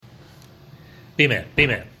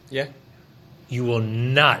B-Man. Yeah. You will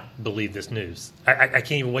not believe this news. I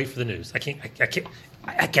can't even wait for the news. I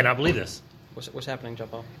cannot believe this. What's happening, John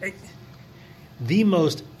Paul? The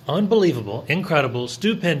most unbelievable, incredible,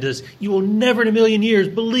 stupendous, you will never in a million years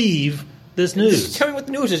believe this news. Just tell me what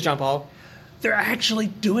the news is, John Paul. They're actually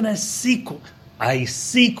doing a sequel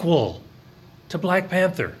to Black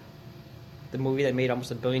Panther. The movie that made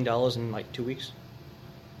almost $1 billion in like 2 weeks.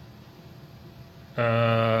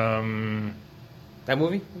 That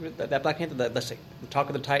movie, that Black Panther, that's like the talk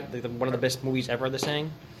of the type, one of the best movies ever. They're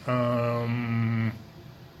saying.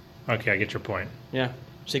 Okay, I get your point. Yeah,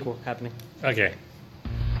 sequel happening. Okay.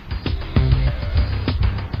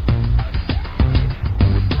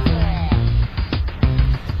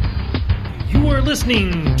 You are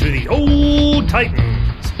listening to the Old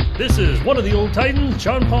Titans. This is one of the Old Titans,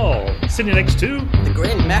 John Paul, sitting next to the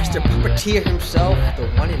Grand Master Puppeteer himself, the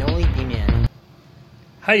one and only B-Man.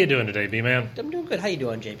 How you doing today, B-Man? I'm doing good. How you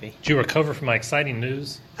doing, JP? Did you recover from my exciting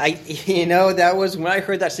news? That was when I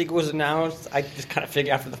heard that sequel was announced. I just kind of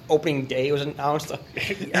figured after the opening day it was announced.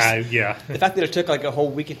 Yeah. The fact that it took like a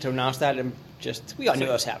whole weekend to announce that, and we all knew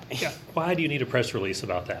it was happening. Yeah. Why do you need a press release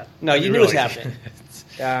about that? No, you knew it was happening.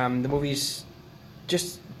 The movie's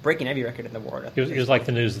just breaking every record in the world. It was like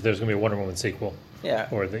the news that there's going to be a Wonder Woman sequel. Yeah.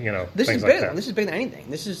 Or this things is bigger. like that. This is bigger than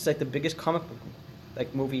anything. This is like the biggest comic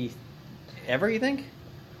book movie ever. You think?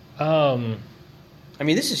 I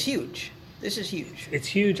mean, this is huge. This is huge. It's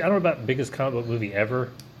huge. I don't know about biggest comic book movie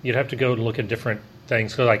ever. You'd have to go to look at different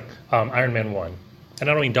things. So like Iron Man 1. And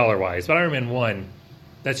I don't mean dollar-wise, but Iron Man 1,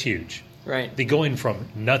 that's huge. Right. The going from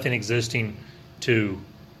nothing existing to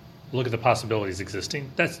look at the possibilities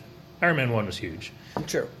existing. Iron Man 1 was huge.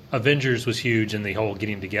 True. Avengers was huge in the whole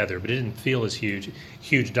getting together, but it didn't feel as huge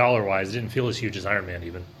dollar-wise. It didn't feel as huge as Iron Man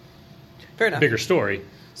even. Fair enough. Bigger story.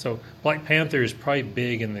 So Black Panther is probably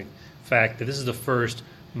big in the fact that this is the first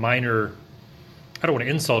minor, I don't want to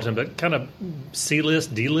insult him, but kind of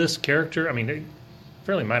C-list, D-list character. I mean, a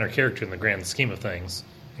fairly minor character in the grand scheme of things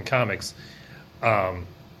in comics.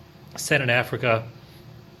 Set in Africa.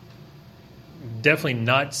 Definitely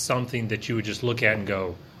not something that you would just look at and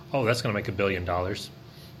go, oh, that's going to make $1 billion.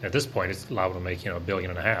 At this point, it's liable to make $1.5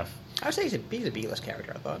 billion. I would say he's a B-list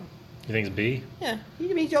character, I thought. You think it's B? Yeah.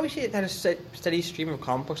 He's always had a steady stream of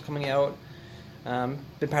comic books coming out.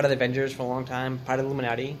 Been part of the Avengers for a long time, part of the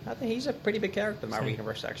Illuminati. I think he's a pretty big character in the Marvel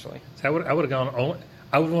Universe, actually. So I would have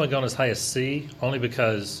only gone as high as C, only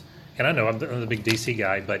because, and I know I'm the big DC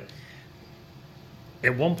guy, but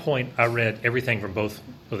at one point I read everything from both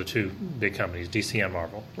of the two big companies, DC and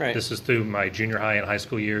Marvel. Right. This is through my junior high and high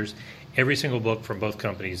school years. Every single book from both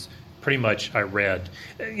companies, pretty much I read.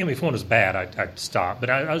 If one was bad, I'd stop. But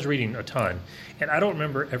I was reading a ton. And I don't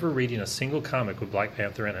remember ever reading a single comic with Black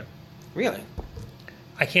Panther in it. Really?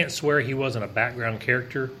 I can't swear he wasn't a background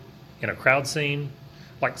character in a crowd scene,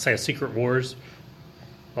 like, say, a Secret Wars.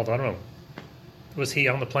 Although, I don't know. Was he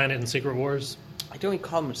on the planet in Secret Wars? I don't even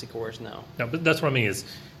call him in Secret Wars, no. No, but that's what I mean is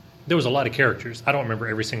there was a lot of characters. I don't remember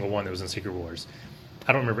every single one that was in Secret Wars.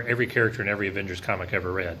 I don't remember every character in every Avengers comic I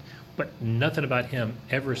ever read. But nothing about him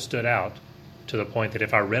ever stood out to the point that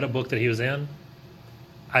if I read a book that he was in,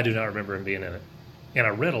 I do not remember him being in it. And I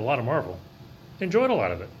read a lot of Marvel. Enjoyed a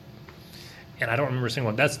lot of it. And I don't remember a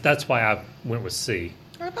single one. That's why I went with C.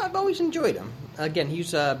 I've always enjoyed him. Again,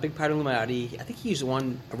 he's a big part of Illuminati. I think he's the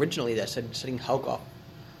one originally that said setting Hulk off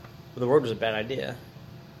the road was a bad idea.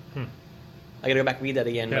 I gotta go back and read that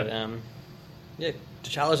again. Yeah. But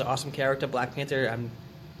T'Challa's an awesome character. Black Panther,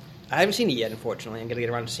 I haven't seen it yet, unfortunately. I'm gonna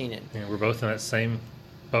get around to seeing it. Yeah, we're both in that same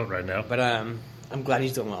boat right now. But I'm glad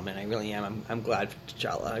he's doing well, man. I really am. I'm glad for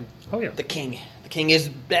T'Challa. Oh yeah, the king is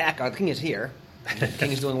back. The king is here. The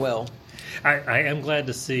king is doing well. I am glad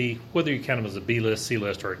to see, whether you count him as a B-list,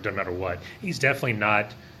 C-list, or it doesn't matter what, he's definitely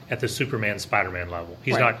not at the Superman, Spider-Man level.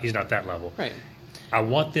 He's not that level. Right. I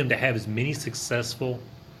want them to have as many successful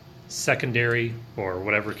secondary or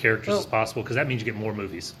whatever characters as possible, because that means you get more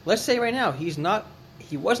movies. Let's say right now, he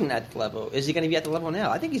wasn't at the level. Is he going to be at the level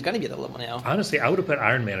now? I think he's going to be at the level now. Honestly, I would have put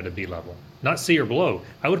Iron Man at a B level. Not C or below.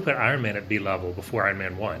 I would have put Iron Man at B level before Iron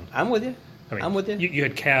Man 1. I'm with you. I'm with you. You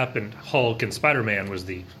had Cap and Hulk, and Spider-Man was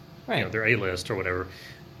the their A-list or whatever.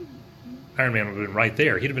 Iron Man would have been right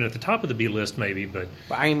there. He'd have been at the top of the B-list maybe, but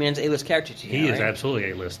Iron Man's A-list character today. He is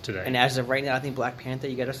absolutely A-list today. And as of right now, I think Black Panther,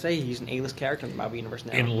 you got to say, he's an A-list character in the Marvel Universe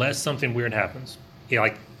now. Unless something weird happens.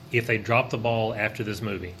 Like if they drop the ball after this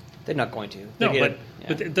movie. They're not going to. No, but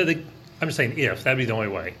I'm just saying if. That'd be the only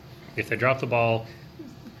way. If they drop the ball,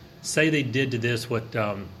 say they did to this what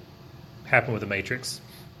happened with The Matrix.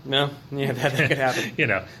 No, yeah, that could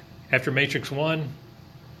happen. After Matrix 1,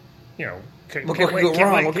 what could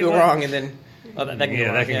go wrong? And then Oh, that can go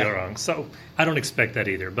wrong. That can go wrong. So I don't expect that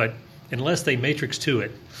either. But unless they Matrix to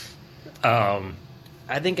it,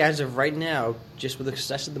 I think as of right now, just with the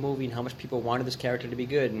success of the movie and how much people wanted this character to be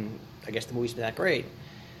good, and I guess the movie's been that great,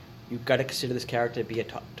 you've got to consider this character to be a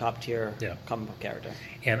top tier comic book character.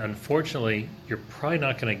 And unfortunately, you're probably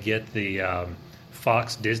not going to get the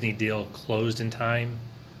Fox Disney deal closed in time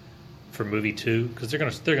for movie 2, because they're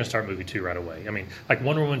going to start movie 2 right away. I mean, like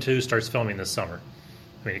Wonder Woman 2 starts filming this summer.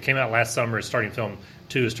 I mean, it came out last summer. It's starting to film.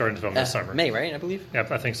 2 is starting to film this summer. May, right? I believe. Yeah,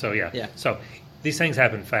 I think so. Yeah. Yeah. So these things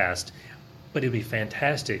happen fast, but it'd be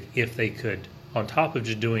fantastic if they could, on top of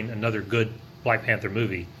just doing another good Black Panther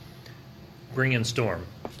movie, bring in Storm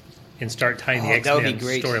and start tying the X-Men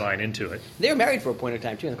storyline into it. They were married for a point of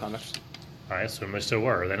time too in the comics. I assume they still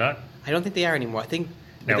were. Are they not? I don't think they are anymore. I think.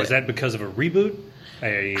 Now, is that because of a reboot?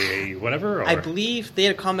 A whatever? Or? I believe they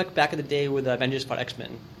had a comic back in the day with Avengers fought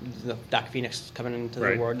X-Men. The Dark Phoenix coming into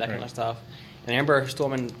the world, that kind of stuff. And I remember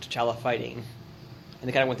Storm and T'Challa fighting. And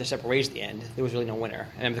they kind of went their separate ways at the end. There was really no winner.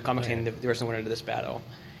 And in the comic saying there was no winner to this battle.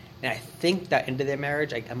 And I think that ended their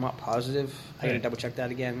marriage. I'm not positive. I got to double check that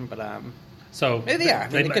again. But so maybe they are.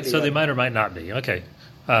 They could be, so they might or might not be. Okay.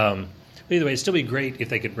 But either way, it'd still be great if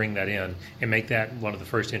they could bring that in and make that one of the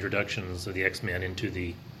first introductions of the X-Men into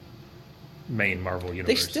the main Marvel universe.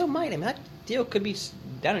 They still might. I mean, that deal could be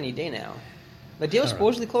done any day now. The deal is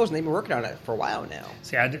supposedly closed, and they've been working on it for a while now.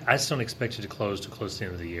 See, I just don't expect it to close to the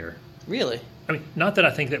end of the year. Really? I mean, not that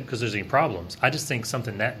I think that because there's any problems. I just think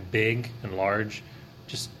something that big and large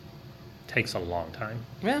just takes a long time.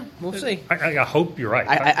 Yeah, we'll see. I hope you're right.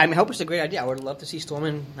 I hope it's a great idea. I would love to see Storm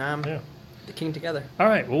and the King together. All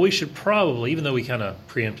right. Well, we should probably, even though we kind of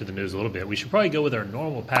preempted the news a little bit, we should probably go with our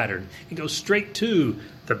normal pattern and go straight to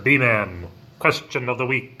the B-Man question of the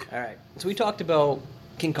week. All right. So we talked about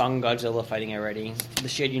King Kong and Godzilla fighting already. The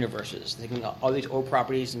shared universes. Taking all these old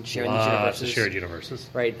properties and sharing these universes. Lots of shared universes.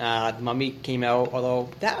 Right. The Mummy came out, although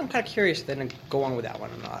that I'm kind of curious if they're going to go on with that one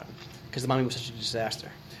or not. Because the Mummy was such a disaster.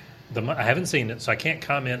 I haven't seen it, so I can't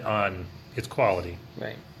comment on its quality.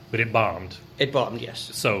 Right. But it bombed. It bombed,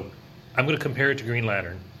 yes. So I'm going to compare it to Green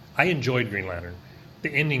Lantern. I enjoyed Green Lantern. The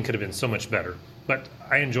ending could have been so much better. But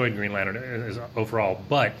I enjoyed Green Lantern overall.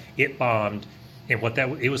 But it bombed. And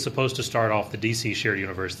it was supposed to start off the DC shared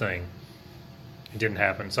universe thing. It didn't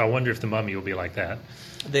happen. So I wonder if the Mummy will be like that.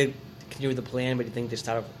 They continue with the plan, but you think they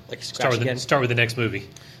start again? Start with the next movie.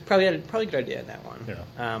 Probably a good idea in that one.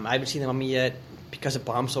 Yeah. I haven't seen the Mummy yet because it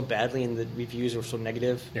bombed so badly and the reviews were so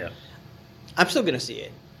negative. Yeah. I'm still going to see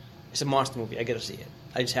it. It's a monster movie. I got to see it.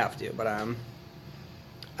 I just have to. But I'm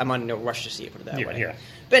on no rush to see it, put it that way. Yeah.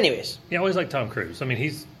 But anyways. Yeah, I always like Tom Cruise. I mean,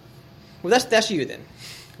 he's... Well, that's you then.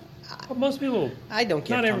 Well, most people... I don't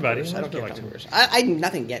care. Not Tom everybody. Cruise. I don't care Tom Cruise. I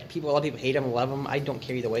nothing yet. A lot of people hate him, love him. I don't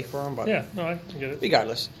care either way for him. But yeah, no, I get it.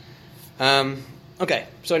 Regardless. Okay,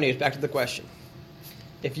 so anyways, back to the question.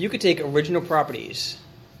 If you could take original properties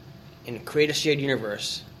and create a shared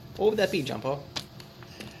universe, what would that be, Jumpo?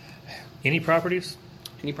 Any properties?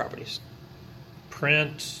 Any properties.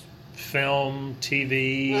 Print, film,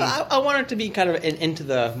 TV. Well, I want it to be kind of into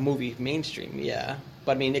the movie mainstream, yeah.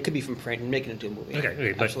 But I mean, it could be from print and make it into a movie.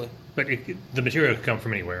 Okay, absolutely. But the material could come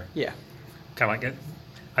from anywhere. Yeah. Kind of like it.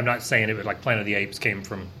 I'm not saying it, but like Planet of the Apes came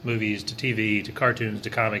from movies to TV to cartoons to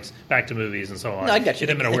comics, back to movies and so on. No, I got you. It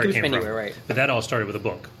doesn't matter where it came from. Anywhere, right. But that all started with a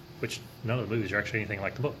book, which none of the movies are actually anything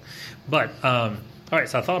like the book. But, all right,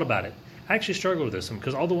 so I thought about it. I actually struggled with this one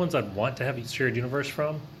because all the ones I'd want to have a shared universe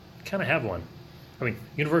from kind of have one. I mean,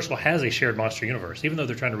 Universal has a shared monster universe. Even though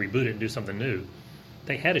they're trying to reboot it and do something new,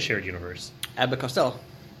 they had a shared universe. Abbott Costello.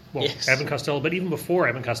 Well, yes. Abbott and Costello, but even before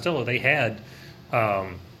Abbott and Costello, they had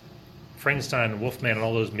Frankenstein and Wolfman and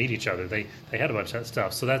all those meet each other. They had a bunch of that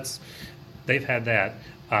stuff. So they've had that.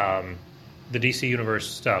 The DC Universe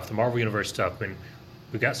stuff, the Marvel Universe stuff. I mean,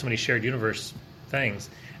 we've got so many shared universe things.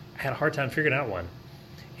 I had a hard time figuring out one.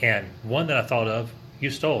 And one that I thought of, you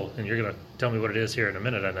stole, and you're going to tell me what it is here in a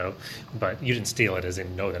minute, I know. But you didn't steal it, as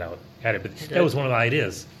in know that I had it. But that was one of my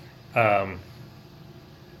ideas. But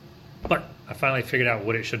I finally figured out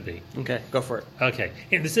what it should be. Okay, go for it. Okay.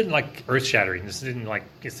 And this isn't like earth-shattering. This isn't like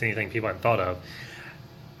it's anything people hadn't thought of.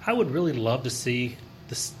 I would really love to see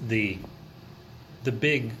the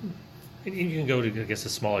big, you can go to, I guess,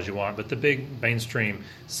 as small as you want, but the big mainstream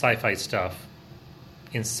sci-fi stuff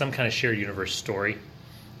in some kind of shared universe story.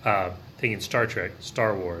 Thinking Star Trek,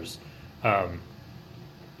 Star Wars.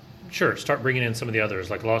 Sure, start bringing in some of the others,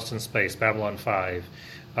 like Lost in Space, Babylon 5,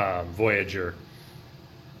 Voyager.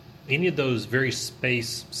 Any of those very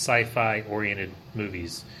space, sci-fi oriented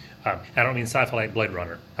movies. I don't mean sci-fi like Blade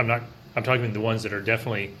Runner. I'm talking about the ones that are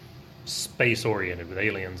definitely space oriented with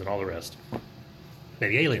aliens and all the rest.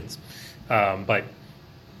 maybe aliens. But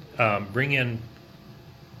bring in,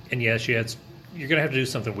 and yes, you're going to have to do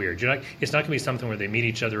something weird. It's not going to be something where they meet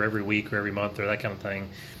each other every week or every month or that kind of thing.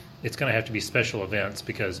 It's going to have to be special events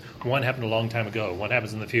because one happened a long time ago. One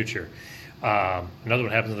happens in the future. Another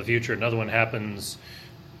one happens in the future. Another one happens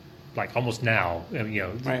like almost now.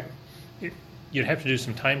 Right. You'd have to do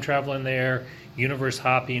some time travel in there, universe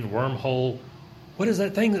hopping, wormhole. What is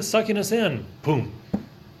that thing that's sucking us in? Boom.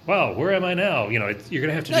 Wow, where am I now? You're going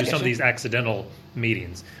to have to do some of these accidental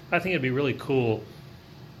meetings. I think it'd be really cool.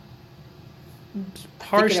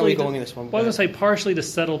 Partially, going in this one. I was going to say partially to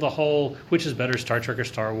settle the whole, which is better, Star Trek or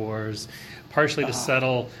Star Wars. Partially to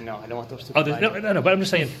settle. No, I don't want those two. No. But I'm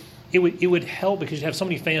just saying, it would help because you have so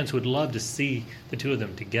many fans who would love to see the two of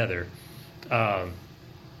them together. I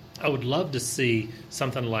would love to see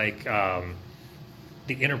something like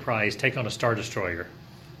the Enterprise take on a Star Destroyer.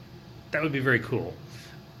 That would be very cool.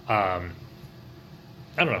 I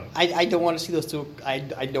don't know. I don't want to see those two. I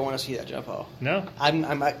don't want to see that, Jumpo. No?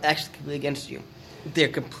 I'm actually completely against you. They're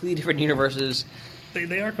completely different universes.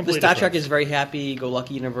 They are completely The Star different. Trek is a very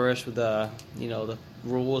happy-go-lucky universe with the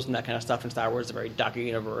rules and that kind of stuff. And Star Wars is a very darker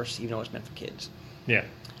universe, even though it's meant for kids. Yeah.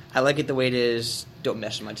 I like it the way it is. Don't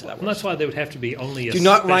mess with my Star Wars. Well, that's why they would have to be only a Do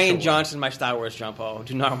not special Ryan one. Johnson my Star Wars, Jumpo.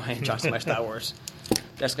 Do not Ryan Johnson my Star Wars.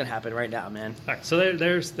 That's going to happen right now, man. All right, so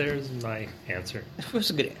there's my answer. It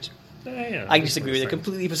was a good answer. Yeah, I disagree with it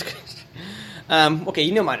completely. It was a good answer. Okay,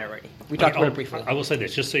 you know mine already. We talked about it briefly. I will say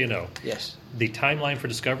this, just so you know. Yes. The timeline for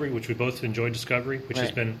Discovery, which we both enjoyed Discovery, which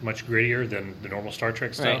has been much grittier than the normal Star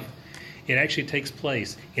Trek stuff, Right. it actually takes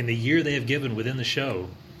place in the year they have given within the show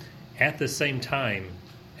at the same time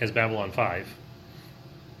as Babylon 5.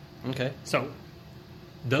 Okay. So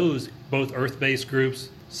those, both Earth-based groups,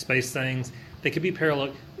 space things, they could be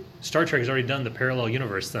parallel. Star Trek has already done the parallel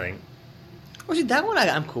universe thing. Oh, see, that one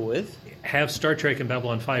I'm cool with. Have Star Trek and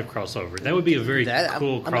Babylon 5 crossover. That would be a very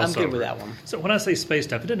cool crossover. I'm good with that one. So when I say space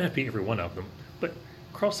stuff, it doesn't have to be every one of them, but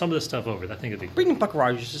cross some of this stuff over. I think it'd be cool. Bring in Buck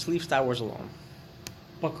Rogers. Just leave Star Wars alone.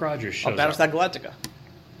 Buck Rogers shows up. Battlestar Galactica.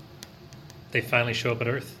 They finally show up at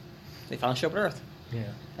Earth. They finally show up at Earth. Yeah.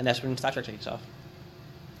 And that's when Star Trek takes off.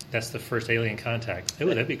 That's the first alien contact. Ooh,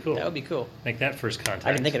 that'd be cool. That would be cool. Make that first contact.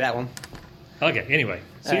 I didn't think of that one. Okay, anyway.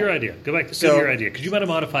 So your idea. Go back to your idea. Because you might have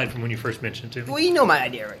modified from when you first mentioned it to me. Well, you know my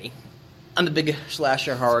idea already. I'm the big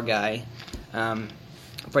slasher horror guy.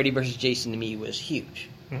 Freddy vs. Jason to me was huge.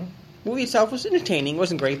 Mm-hmm. Movie itself was entertaining. It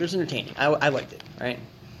wasn't great, but it was entertaining. I liked it, right?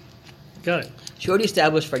 Got it. She already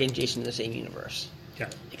established Freddy and Jason in the same universe. Yeah.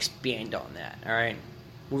 Expand on that, all right?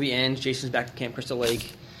 Movie ends. Jason's back to Camp Crystal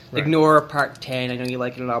Lake. Right. Ignore part 10. I know you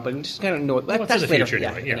like it and all, but just kind of ignore it. Well, That's it's in the later. future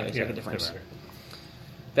Yeah, anyway. Yeah, anyways, yeah, make a difference. no matter.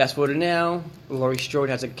 Fast forward to now. Laurie Strode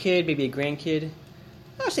has a kid, maybe a grandkid.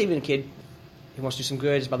 I'll say even a kid. He wants to do some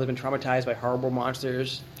good. His mother's been traumatized by horrible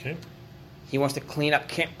monsters. Okay. He wants to clean up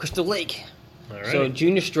Camp Crystal Lake. All right. So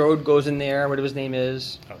Junior Strode goes in there, whatever his name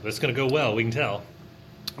is, Oh, that's going to go well. We can tell.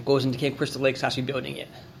 goes into Camp Crystal Lake, starts rebuilding it.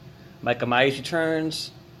 Michael Myers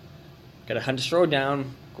returns, got to hunt Strode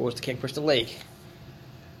down, goes to Camp Crystal Lake,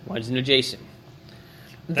 runs into Jason.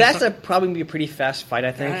 That's probably be a pretty fast fight,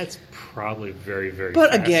 I think. That's probably very, very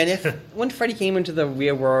But fast. again, if when Freddy came into the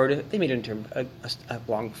real world, they made it into a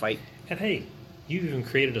long fight. And hey, you even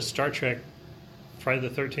created a Star Trek Friday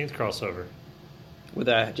the 13th crossover. With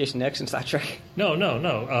Jason X and Star Trek.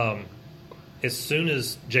 No. As soon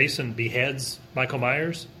as Jason beheads Michael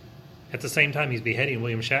Myers, at the same time he's beheading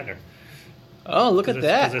William Shatner. Oh, look at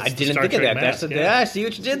that. it's I the didn't Star think of Trek that. mask, That's I see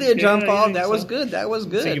what you did there, John Paul. Yeah, that was so- good. That was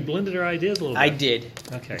good. So you blended our ideas a little bit. I did.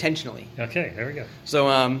 Okay. Intentionally. Okay, there we go. So,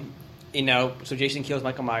 so Jason kills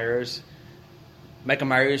Michael Myers. Michael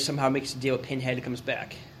Myers somehow makes a deal with Pinhead and comes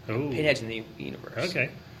back. Ooh. Pinhead's in the universe.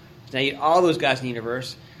 Okay. So now you get all those guys in the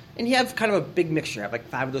universe. And you have kind of a big mixture. You have like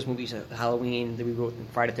 5 of those movies, Halloween, the reboot, and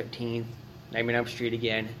Friday the 13th, Nightmare on Elm Street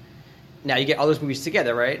again. Now you get all those movies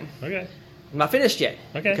together, right? Okay. I'm not finished yet.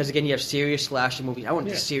 Okay. Because again, you have serious slasher movies. I want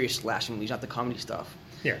the Yeah. serious slasher movies, not the comedy stuff.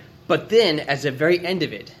 Yeah. But then, at the very end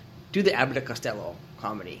of it, do the Abbott and Costello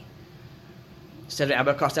comedy. Instead of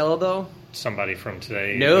Abbott and Costello, though, Somebody from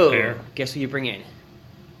today. no. Repair. Guess who you bring in?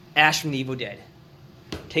 Ash from the Evil Dead.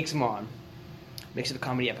 Takes him on. Makes it a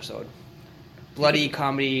comedy episode. Bloody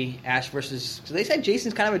comedy, Ash versus... So they said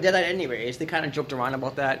Jason's kind of a deadite anyways. They kind of joked around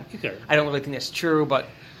about that. Okay. I don't really think that's true, but...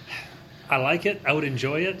 I like it. I would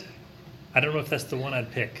enjoy it. I don't know if that's the one I'd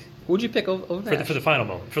pick. Who would you pick over For Ash? the final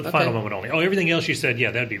moment. For the Okay. final moment only. Oh, everything else you said,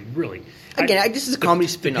 yeah, that'd be really... Again, this is a comedy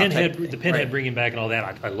the spin-off. Pinhead, type- the Pinhead right. bringing back and all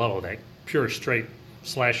that, I love all that. Pure, straight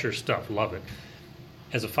slasher stuff. Love it.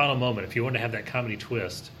 As a final moment, if you want to have that comedy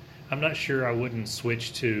twist, I'm not sure I wouldn't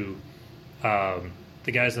switch to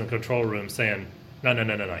the guys in the control room saying, No.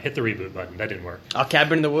 Hit the reboot button. That didn't work. Oh,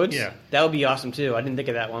 Cabin in the Woods? Yeah. That would be awesome, too. I didn't think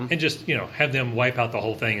of that one. And just, have them wipe out the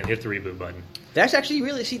whole thing and hit the reboot button. That's actually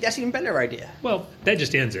that's an even better idea. Well, that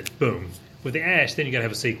just ends it. Boom. With the Ash, then you got to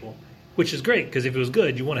have a sequel, which is great because if it was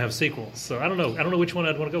good, you want to have a sequel. So I don't know which one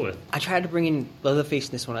I'd want to go with. I tried to bring in Leatherface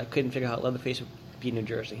in this one. I couldn't figure out how Leatherface would be in New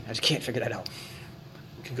Jersey. I just can't figure that out.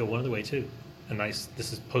 Could go one other way too.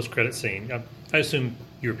 This is post-credit scene. I assume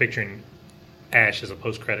you were picturing Ash as a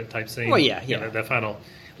post-credit type scene. Well, yeah. That final.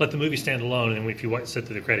 Let the movie stand alone, and if you sit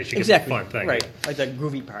through the credits, you get exactly. the fun thing. Right, like the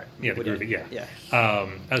groovy part. Yeah, the groovy. Yeah. I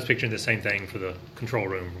was picturing the same thing for the control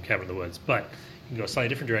room from Cabin in the Woods, but you can go a slightly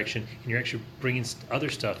different direction, and you're actually bringing other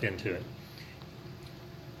stuff into it.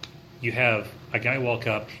 You have a guy walk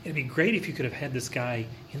up. It'd be great if you could have had this guy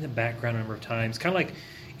in the background a number of times, kind of like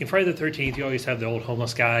in Friday the 13th. You always have the old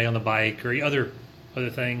homeless guy on the bike or other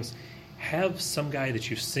things. Have some guy that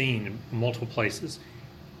you've seen in multiple places,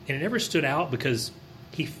 and it never stood out because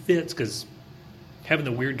he fits, because having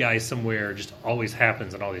the weird guy somewhere just always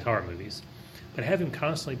happens in all these horror movies. But have him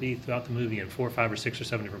constantly be throughout the movie in 4 or 5 or 6 or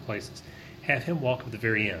 7 different places. Have him walk up at the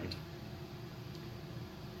very end.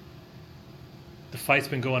 The fight's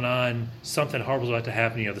been going on, something horrible's about to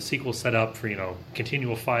happen, the sequel's set up for,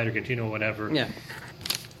 continual fight or continual whatever. Yeah.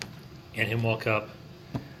 And him walk up,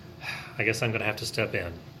 I guess I'm going to have to step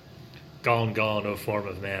in. Gone, O form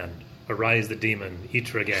of man. Arise the demon,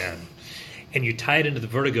 Etrigan. And you tie it into the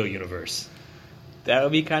Vertigo universe. That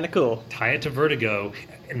would be kind of cool. Tie it to Vertigo,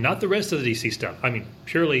 and not the rest of the DC stuff. I mean,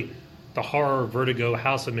 purely the horror, Vertigo,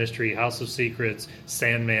 House of Mystery, House of Secrets,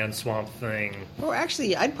 Sandman, Swamp Thing. Well,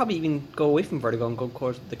 actually, I'd probably even go away from Vertigo and go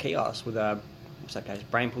towards the Chaos with, what's that guy's?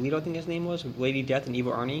 Brian Pulido, I think his name was, with Lady Death and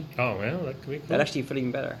Evil Ernie. Oh, well, that could be cool. That'd actually fit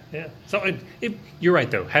even better. Yeah. So you're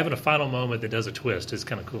right, though. Having a final moment that does a twist is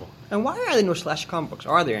kind of cool. And why are there no slasher comic books?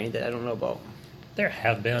 Are there any that I don't know about? There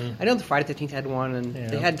have been. I know the Friday the 13th had one, and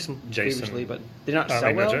they had some Jason, previously, but they not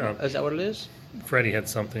sell well? Is that what it is? Freddy had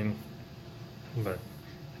something, but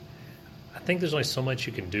I think there's only so much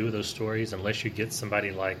you can do with those stories unless you get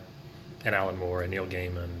somebody like an Alan Moore and Neil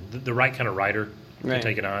Gaiman, the right kind of writer to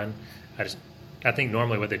take it on. I think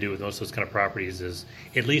normally what they do with most of those kind of properties is,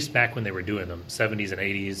 at least back when they were doing them, 70s and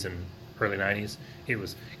 80s and early 90s, it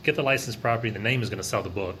was get the licensed property, the name is going to sell the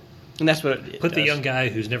book. And that's what it Put does. The young guy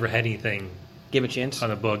who's never had anything give a chance on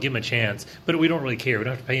the book, give him a chance, but we don't really care. We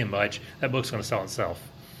don't have to pay him much. That book's going to sell itself.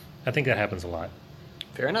 I think that happens a lot.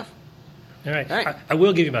 Fair enough. All right. I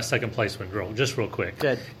will give you my second place one, real quick.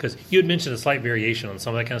 Good. Because you had mentioned a slight variation on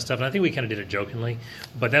some of that kind of stuff, and I think we kind of did it jokingly,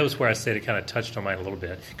 but that was where I said it kind of touched on mine a little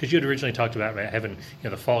bit. Because you had originally talked about having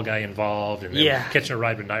the fall guy involved and then catching a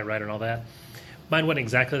ride with Knight Rider and all that. Mine wasn't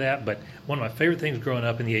exactly that, but one of my favorite things growing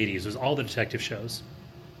up in the 80s was all the detective shows.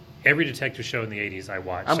 Every detective show in the 80s I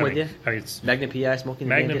watched. I'm with you. It's Magnum P.I., Smoking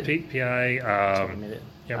the Magnum Bandit. P.I.,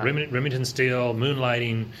 Remington Steele,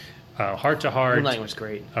 Moonlighting, Heart to Heart. Moonlighting was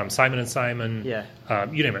great. Simon and Simon. Yeah.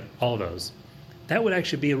 You name it, all of those. That would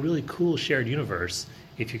actually be a really cool shared universe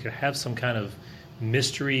if you could have some kind of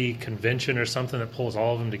mystery convention or something that pulls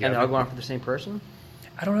all of them together. And they're all going for the same person?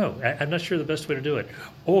 I don't know. I'm not sure the best way to do it.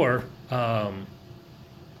 Or, I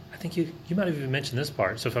think you might have even mentioned this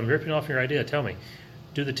part. So if I'm ripping off your idea, tell me.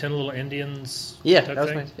 Do the 10 Little Indians that thing?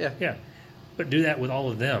 was nice. Yeah. But do that with all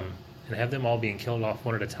of them and have them all being killed off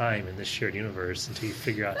one at a time in this shared universe until you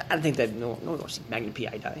figure out. I think that no one wants to see Magnum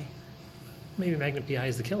P.I. die. Maybe Magnum P.I.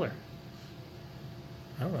 is the killer.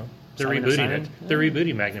 I don't know. They're Simon rebooting Simon? it. They're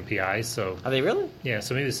rebooting Magnum P.I., so... Are they really? Yeah,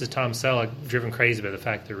 so maybe this is Tom Selleck driven crazy by the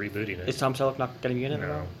fact they're rebooting it. Is Tom Selleck not going to be in it?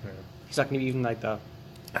 No. He's not going to be even like the...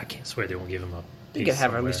 I can't swear they won't give him up. He could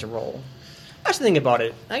have at least a role. That's the thing about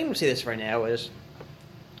it. I'm going to say this right now is...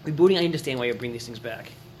 Rebooting, I understand why you bring these things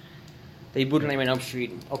back. They rebooted Nightmare on Elm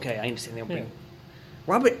Street. Okay, I understand they'll bring...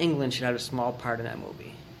 Robert Englund should have a small part in that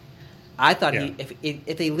movie. I thought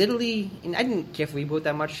if they literally... And I didn't care for Reboot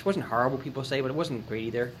that much. It wasn't horrible, people say, but it wasn't great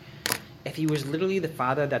either. If he was literally the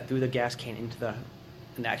father that threw the gas can into the...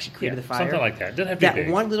 And actually created the fire. Something like that. Doesn't have to be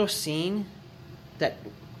big. One little scene, that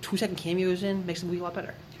 2-second cameo is in, makes the movie a lot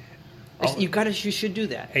better. You should do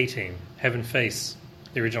that. A-Team. Having Face,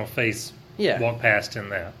 the original Face, walk past in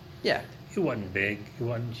that. Yeah. It wasn't big. It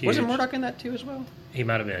wasn't huge. Wasn't Murdoch in that too as well? He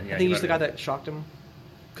might have been, yeah. I think he was the guy that shocked him.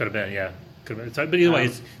 Could have been, yeah. Could have been. But either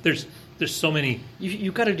way, there's so many...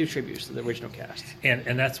 You got to do tributes to the original cast.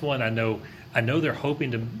 And that's one I know they're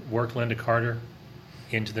hoping to work Linda Carter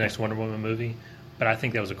into the next Wonder Woman movie, but I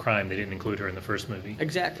think that was a crime they didn't include her in the first movie.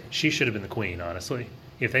 Exactly. She should have been the queen, honestly.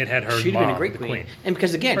 if they'd had her She'd mom, have been a great the queen. And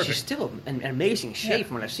because, again, Perfect. she's still in amazing shape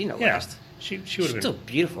from what I've seen her Yeah, last. she would have She's been still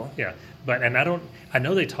beautiful. Yeah, but I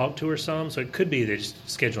know they talked to her some, so it could be that just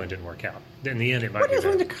scheduling didn't work out. In the end, it might What be is that.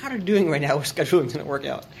 Linda Carter doing right now with scheduling didn't work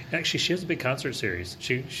out? Actually, she has a big concert series.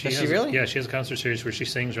 She Does has she really? Yeah, she has a concert series where she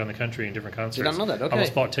sings around the country in different concerts. Did not know that. Okay. I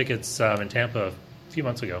almost bought tickets in Tampa a few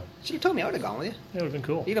months ago. She told me I would have gone with you. That would have been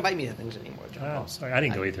cool. You don't invite me to things anymore, John. Oh, sorry, I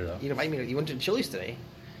didn't go either though. You invite me to. You went to Chili's today.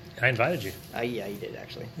 I invited you. Yeah, you did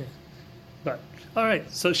actually. But all right,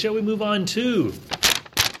 so shall we move on to?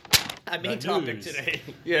 Our main The topic news. today.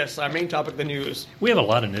 Yes, our main topic, the news. We have a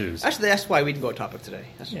lot of news. Actually, that's why we didn't go to topic today.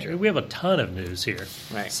 That's Yeah, true. we have a ton of news here.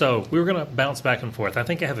 Right. So we were going to bounce back and forth. I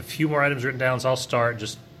think I have a few more items written down, so I'll start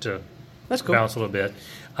just to That's cool. bounce a little bit.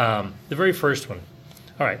 The very first one.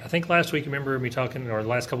 All right. I think last week, you remember me talking, or the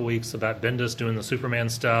last couple of weeks, about Bendis doing the Superman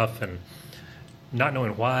stuff and not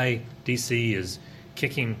knowing why DC is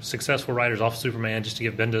kicking successful writers off Superman just to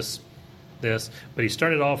give Bendis this. But he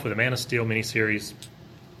started off with a Man of Steel miniseries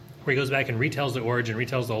where he goes back and retells the origin,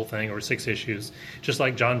 retells the whole thing over 6 issues, just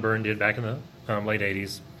like John Byrne did back in the late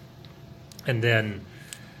 80s. And then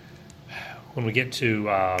when we get to,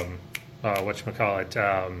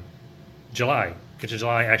 July, get to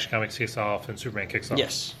July, Action Comics kicks off and Superman kicks off.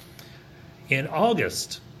 Yes. In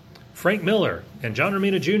August, Frank Miller and John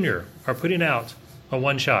Romita Jr. are putting out a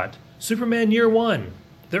one-shot, Superman Year One,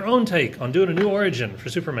 their own take on doing a new origin for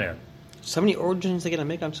Superman. So many origins they gonna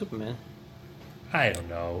make on Superman. I don't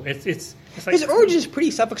know. It's like His origin is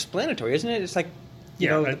pretty self-explanatory, isn't it? It's like you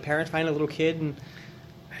Yeah, know, I- the parents find a little kid and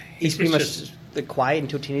he's It's pretty much just- the quiet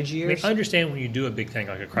until teenage I mean, years. I understand when you do a big thing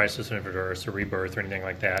like a Crisis on Infinite Earths or Rebirth or anything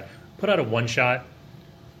like that, put out a one-shot,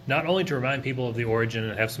 not only to remind people of the origin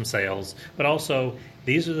and have some sales, but also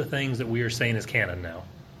these are the things that we are saying is canon now.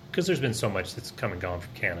 Because there's been so much that's come and gone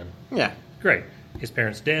from canon. Yeah. Great. His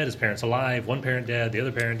parents dead, his parents alive, one parent dead, the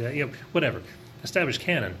other parent dead, whatever. Established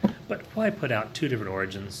canon. But why put out 2 different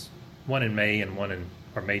origins? One in May and one in,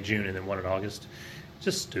 or May, June, and then one in August?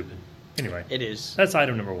 Just stupid. Anyway, It is. that's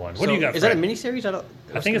item number 1. What do you got, Is that a Fred? miniseries?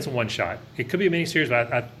 I think it's a one-shot. It could be a miniseries,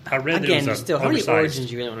 but I read that Again, it was a still, how many oversized.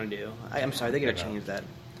 origins you really want to do? I'm sorry, they gotta I know. change that.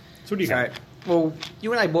 So what do you All got? right. Well,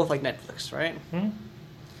 you and I both like Netflix, right? Hmm?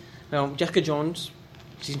 Now, Jessica Jones,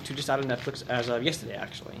 season 2 just out on Netflix as of yesterday,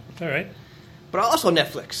 actually. All right. But also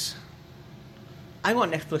Netflix. I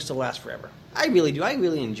want Netflix to last forever. I really do. I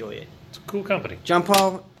really enjoy it. It's a cool company. John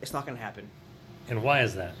Paul, it's not going to happen And why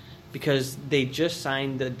is that? because they just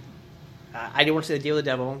signed the. I didn't want to say the deal with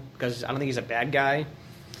the devil because I don't think he's a bad guy.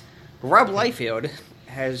 But Rob Liefeld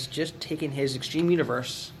has just taken his Extreme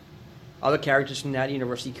Universe, all the characters from that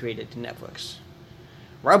universe he created, to Netflix.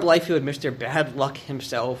 Rob Liefeld, Mr. Bad Luck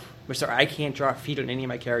himself, Mr. I can't draw feet on any of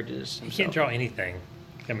my characters. You can't draw anything.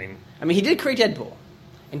 I mean, He did create Deadpool,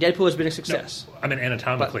 and Deadpool has been a success. I mean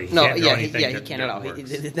anatomically, But, no, he can't draw yeah, anything he that, can't at that all.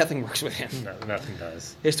 works. Nothing works with him. No, nothing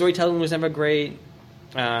does. His storytelling was never great,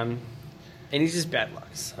 and he's just bad luck.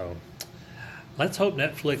 So let's hope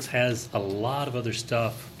Netflix has a lot of other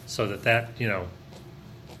stuff so that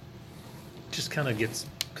just kind of gets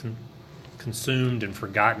consumed and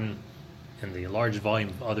forgotten in the large volume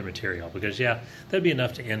of other material. Because, that'd be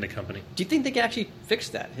enough to end a company. Do you think they can actually fix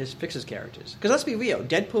that? Fix his characters? Because let's be real,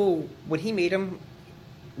 Deadpool, when he made him,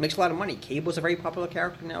 makes a lot of money. Cable's a very popular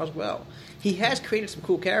character now as well. He has created some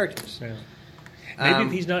cool characters. Yeah. Maybe if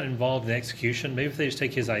Um, he's not involved in the execution, maybe if they just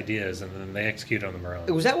take his ideas and then they execute on them their own.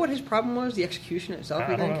 Was that what his problem was? The execution itself?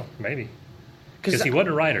 I you don't think? know. Maybe. Because he wasn't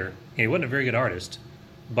a writer, and he wasn't a very good artist.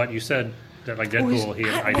 But you said that, like Well, his Deadpool, he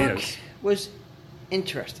had artwork ideas. Was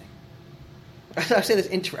interesting. I say that's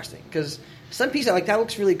interesting because some piece of that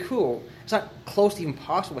looks really cool. It's not close to even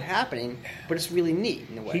possible happening, but it's really neat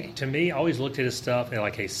in a way. He, to me, always looked at his stuff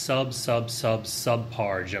like a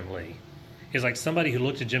subpar Jim Lee. He's like somebody who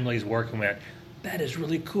looked at Jim Lee's work and went, "That is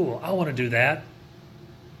really cool. I want to do that,"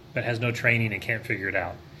 but has no training and can't figure it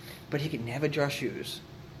out. But he could never draw shoes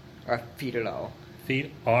or feet at all.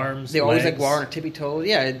 Feet, arms, They always legs. walk on their tippy toes.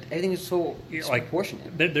 Yeah, everything is so Like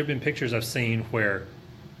proportionate. there have been pictures I've seen where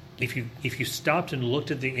if you stopped and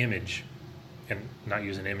looked at the image, and not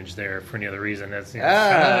use an image there for any other reason, that's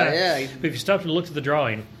yeah. But if you stopped and looked at the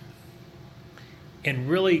drawing and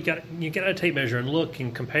really get out a tape measure and look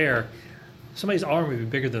and compare, somebody's arm would be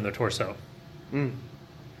bigger than their torso. Mm.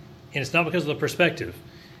 And it's not because of the perspective.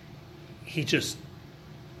 He just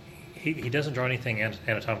he doesn't draw anything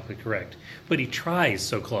anatomically correct, but he tries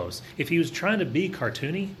so close. If he was trying to be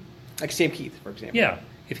cartoony, Like Sam Keith, for example. yeah,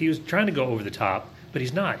 if he was trying to go over the top, but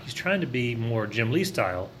he's not. He's trying to be more Jim Lee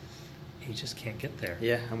style. He just can't get there.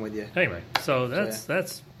 Yeah, I'm with you. Anyway, so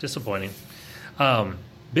that's disappointing.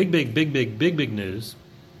 Big news.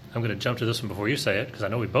 I'm going to jump to this one before you say it, because I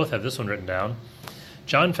know we both have this one written down.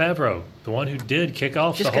 Jon Favreau, the one who did kick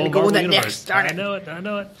off the whole Marvel Universe. I know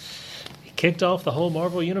it. He kicked off the whole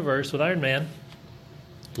Marvel Universe with Iron Man.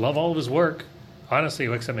 Love all of his work.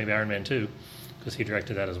 Honestly, except maybe Iron Man 2, because he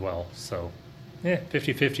directed that as well. So,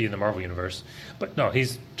 50-50 in the Marvel Universe. But no,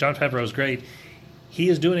 Jon Favreau's great. He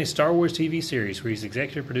is doing a Star Wars TV series where he's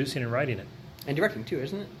executive producing and writing it. And directing, too,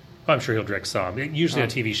 isn't it? Well, I'm sure he'll direct some. Usually a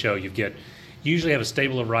TV show, you usually have a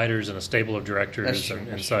stable of writers and a stable of directors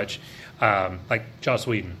and such. Like Joss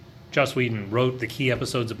Whedon. Joss Whedon wrote the key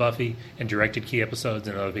episodes of Buffy and directed key episodes,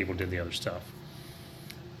 and other people did the other stuff.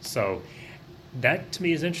 So that, to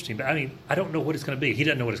me, is interesting. But, I mean, I don't know what it's going to be. He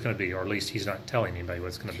doesn't know what it's going to be, or at least he's not telling anybody what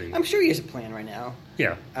it's going to be. I'm sure he has a plan right now.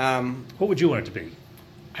 Yeah. What would you want it to be?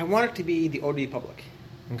 I want it to be the Old Republic.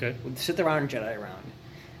 Okay. With the Sith around and Jedi around.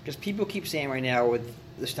 Because people keep saying right now with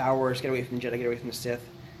the Star Wars, get away from the Jedi, get away from the Sith.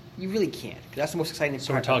 You really can't. Because that's the most exciting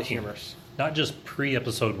part of this universe. Not just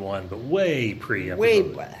pre-Episode 1, but way pre-Episode. Way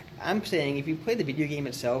back. I'm saying if you play the video game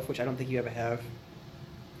itself, which I don't think you ever have,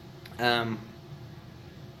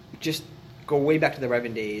 just go way back to the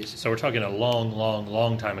Revan days. So we're talking a long, long,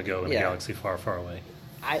 long time ago in a galaxy far, far away.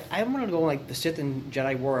 I want to go like the Sith and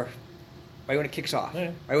Jedi War right when it kicks off,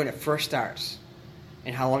 right when it first starts,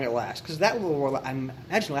 and how long it lasts. Because that war, I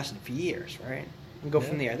imagine, lasted for years, right? And go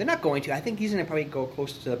from there. They're not going to. I think he's going to probably go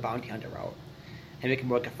closer to the bounty hunter route and make it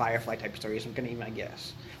more like a Firefly type story. I'm going to even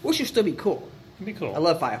guess. Which would still be cool. It'd be cool. I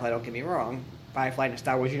love Firefly, don't get me wrong. Firefly in the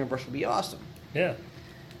Star Wars universe would be awesome. Yeah.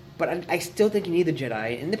 But I still think you need the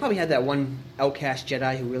Jedi. And they probably had that one outcast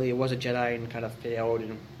Jedi who really was a Jedi and kind of failed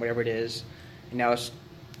and whatever it is. And now it's...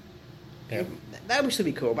 Yeah. That would still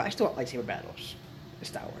be cool, but I still want lightsaber battles. In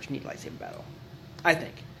Star Wars, you need a lightsaber battle. I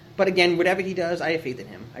think. But again, whatever he does, I have faith in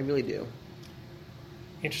him. I really do.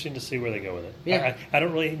 Interesting to see where they go with it. Yeah. I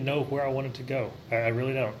don't really know where I want it to go. I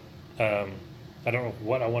really don't. I don't know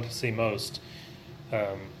what I want to see most.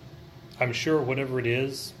 I'm sure whatever it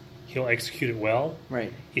is, he'll execute it well.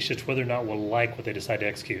 Right. It's just whether or not we'll like what they decide to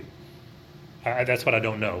execute. That's what I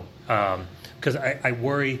don't know. Because I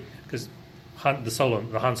worry, because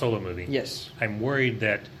the Han Solo movie. Yes. I'm worried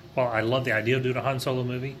that, while I love the idea of doing a Han Solo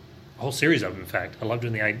movie, a whole series of them, in fact. I love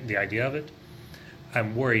doing the idea of it.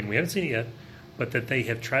 I'm worried, and we haven't seen it yet, but that they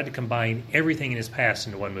have tried to combine everything in his past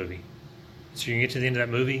into one movie. So you can get to the end of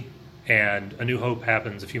that movie, and A New Hope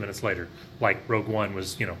happens a few minutes later, like Rogue One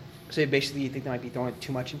was, So basically you think they might be throwing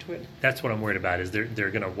too much into it? That's what I'm worried about, is they're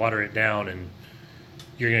going to water it down, and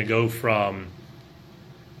you're going to go from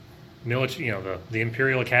military, the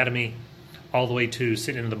Imperial Academy, all the way to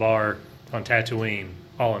sitting in the bar on Tatooine,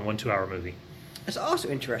 all in one 2-hour movie. It's also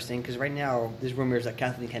interesting, because right now there's rumors that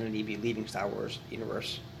Kathleen Kennedy be leaving Star Wars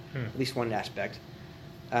universe. At least one aspect.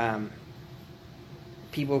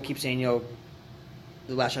 People keep saying,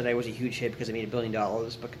 The Last Jedi was a huge hit because it made $1 billion,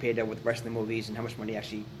 but compared to with the rest of the movies and how much money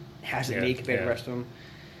actually has it made compared to the rest of them,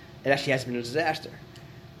 it actually has been a disaster.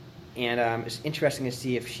 And it's interesting to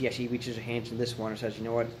see if she actually reaches her hands in this one and says, you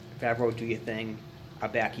know what, Favreau, do your thing, I'll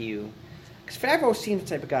back you. Because Favreau seems the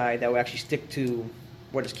type of guy that will actually stick to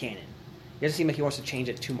what is canon. It doesn't seem like he wants to change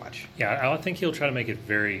it too much. Yeah, I think he'll try to make it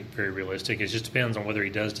very, very realistic. It just depends on whether he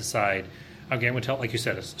does decide, okay, I'm going to tell, like you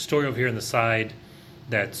said, a story over here on the side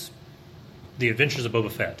that's The Adventures of Boba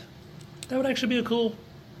Fett. That would actually be a cool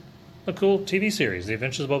TV series, The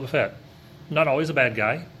Adventures of Boba Fett. Not always a bad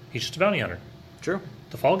guy. He's just a bounty hunter. True.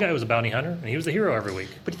 The Fall Guy was a bounty hunter, and he was the hero every week.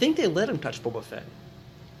 But do you think they let him touch Boba Fett?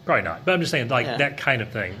 Probably not. But I'm just saying, that kind of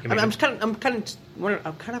thing. They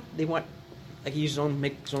want, like, he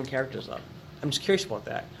make his own characters up. I'm just curious about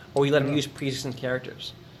that. Or you let him use pre-existing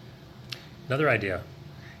characters. Another idea.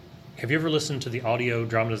 Have you ever listened to the audio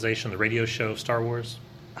dramatization, the radio show Star Wars?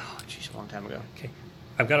 Oh, jeez, a long time ago. Okay.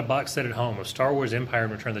 I've got a box set at home of Star Wars Empire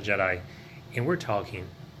and Return of the Jedi, and we're talking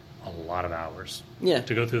a lot of hours. Yeah.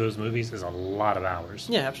 To go through those movies is a lot of hours.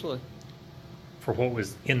 Yeah, absolutely. For what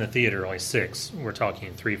was in the theater, only 6, we're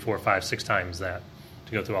talking 3, 4, 5, 6 times that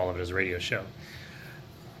to go through all of it as a radio show.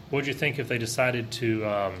 What would you think if they decided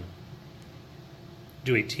to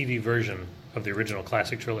do a TV version of the original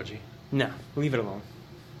classic trilogy? No, leave it alone.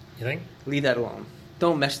 You think? Leave that alone.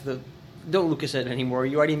 Don't Lucas it anymore.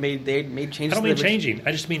 You already made changes. I don't mean changing.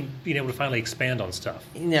 I just mean being able to finally expand on stuff.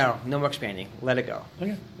 No more expanding. Let it go.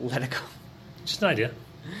 Okay. Let it go. Just an idea.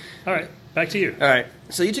 All right, back to you. All right.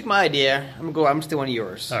 So you took my idea. I'm still one of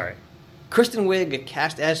yours. All right. Kristen Wiig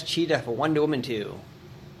cast as Cheetah for Wonder Woman 2.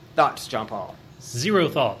 Thoughts, John Paul? 0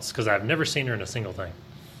 thoughts, because I've never seen her in a single thing.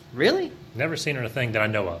 Really? Never seen her in a thing that I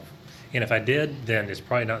know of. And if I did, then it's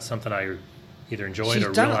probably not something I either enjoyed She's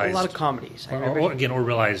or done realized. A lot of comedies. Or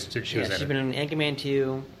realized that she was in it. She's been in Anchorman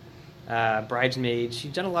 2. Bridesmaids.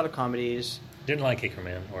 She's done a lot of comedies. Didn't like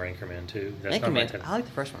Anchorman or Anchorman 2. That's not my type. I like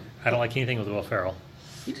the first one. I don't like anything with Will Ferrell.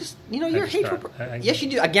 You're hateful. Yes, you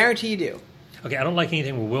do. I guarantee you do. Okay, I don't like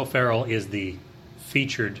anything where Will Ferrell is the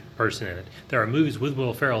featured person in it. There are movies with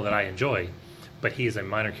Will Ferrell that I enjoy, but he is a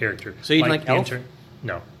minor character. So you like Elf?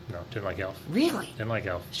 No, didn't like Elf. Really? Didn't like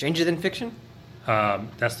Elf. Stranger Than Fiction?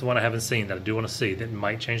 That's the one I haven't seen that I do want to see that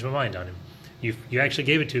might change my mind on him. You actually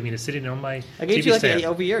gave it to me and it's sitting on my I gave TV it to you stand.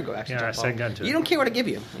 over a year ago, actually. Yeah, I said gun to it. You don't care what I give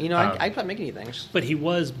you. I'm not making you things. But he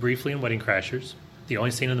was briefly in Wedding Crashers, the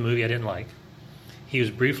only scene in the movie I didn't like. He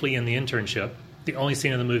was briefly in The Internship, the only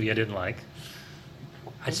scene in the movie I didn't like.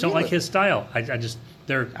 I just don't like his style. I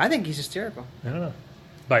think he's hysterical. I don't know.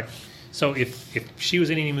 But, so if she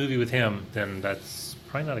was in any movie with him, then that's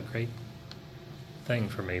probably not a great thing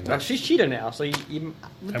for me. But well, she's cheated now, so the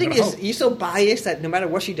thing is, you're so biased that no matter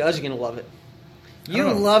what she does, you're going to love it. You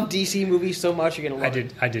love DC movies so much, you're going to love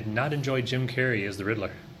it. I did not enjoy Jim Carrey as the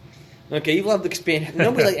Riddler. Okay, you love the expand.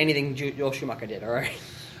 Nobody liked anything Joel Schumacher did, all right?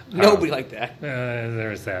 Nobody liked that.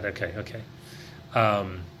 There's that. Okay.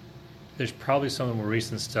 There's probably some of the more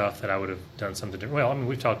recent stuff that I would have done something different. Well, I mean,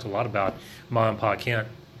 we've talked a lot about Ma and Pa Kent,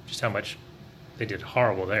 just how much they did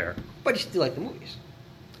horrible there. But you still like the movies.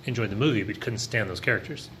 Enjoyed the movie, but couldn't stand those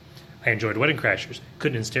characters. I enjoyed Wedding Crashers.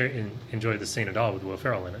 Couldn't enjoy the scene at all with Will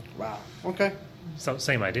Ferrell in it. Wow. Okay. So,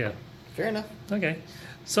 same idea. Fair enough. Okay.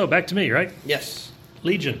 So, back to me, right? Yes.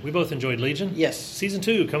 Legion. We both enjoyed Legion. Yes. Season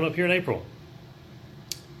 2 coming up here in April.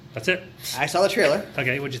 That's it. I saw the trailer.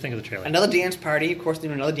 Okay, what'd you think of the trailer? Another dance party. Of course,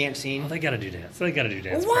 doing another dance scene. Oh, they got to do dance.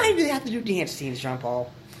 Why do they have to do dance scenes,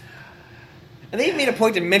 Jean-Paul? And they made a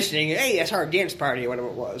point of mentioning, hey, that's our dance party or whatever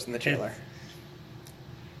it was in the trailer.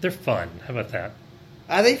 They're fun. How about that?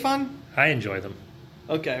 Are they fun? I enjoy them.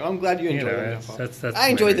 Okay, well, I'm glad you enjoyed them. That's I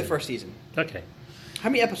enjoyed the first season. Okay. How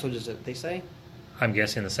many episodes is it, they say? I'm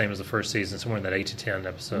guessing the same as the first season, somewhere in that 8 to 10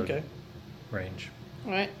 episode range.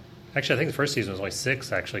 All right. Actually, I think the first season was only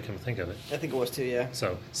 6, actually, come to think of it. I think it was too, yeah.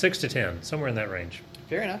 So, 6 to 10, somewhere in that range.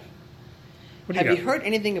 Fair enough. Have you heard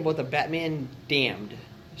anything about the Batman Damned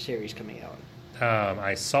series coming out?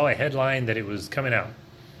 I saw a headline that it was coming out.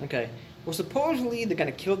 Okay. Well, supposedly they're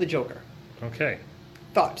going to kill the Joker. Okay.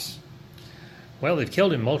 Thoughts? Well, they've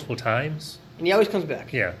killed him multiple times. And he always comes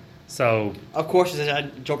back. Yeah. So, of course, there's a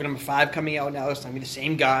Joker number 5 coming out now. It's going to be the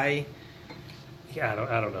same guy. Yeah,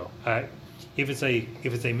 I don't know. If it's a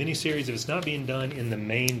miniseries, if it's not being done in the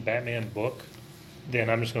main Batman book, then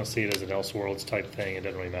I'm just going to see it as an Elseworlds type thing. It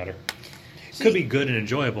doesn't really matter. It could be good and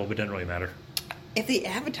enjoyable, but it doesn't really matter. If they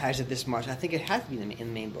advertise it this much, I think it has to be in the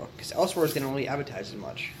main book because Elseworlds didn't really advertise as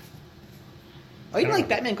much. Oh, you didn't like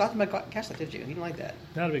Batman Gotham by Gaslight, did you? You didn't like that?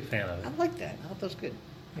 Not a big fan of it. I like that. I thought that was good.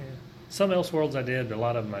 Yeah. Some Elseworlds I did, but a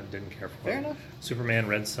lot of them I didn't care for. Fair enough. Superman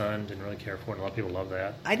Red Sun, didn't really care for it. A lot of people love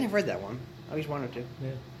that. I never read that one. I always wanted to.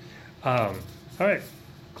 Yeah. All right.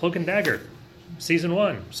 Cloak and Dagger, Season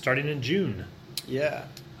 1, starting in June. Yeah.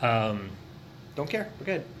 Don't care. We're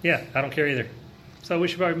good. Yeah, I don't care either. So we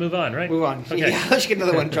should probably move on, right? Move on. Okay. Yeah, let's get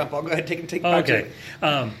another one, Trump. I'll go ahead and take okay.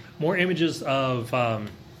 More images of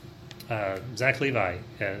Zachary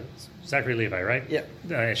Levi, right? Yep.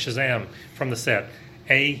 Shazam from the set.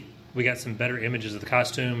 We got some better images of the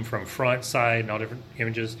costume from front, side, and all different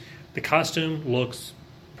images. The costume looks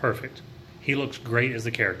perfect. He looks great as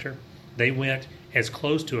the character. They went as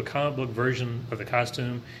close to a comic book version of the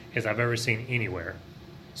costume as I've ever seen anywhere.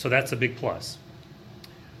 So that's a big plus.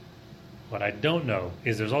 What I don't know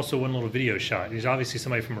is there's also one little video shot. There's obviously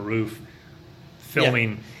somebody from a roof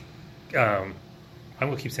filming. Yeah. I'm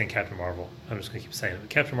going to keep saying Captain Marvel. I'm just going to keep saying it.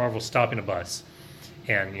 Captain Marvel stopping a bus.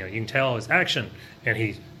 And, you can tell it's action. And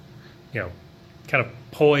he, kind of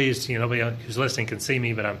poised. Nobody who's listening can see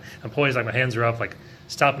me, but I'm poised like my hands are up, like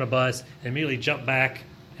stopping a bus, and immediately jump back.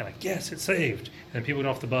 And like, yes, it's saved. And people get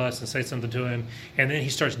off the bus and say something to him. And then he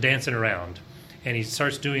starts dancing around. And he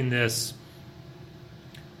starts doing this,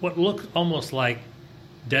 what looked almost like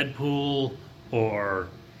Deadpool or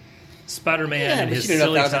Spider-Man in his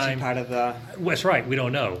silly time. Part of the... That's right. We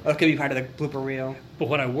don't know. Or it could be part of the blooper reel. But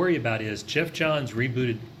what I worry about is Jeff Johns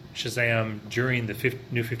rebooted Shazam during the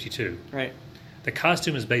New 52. Right. The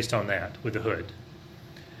costume is based on that with the hood.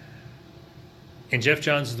 And Jeff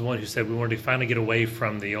Johns is the one who said we wanted to finally get away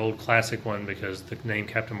from the old classic one because the name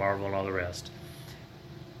Captain Marvel and all the rest.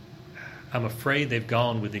 I'm afraid they've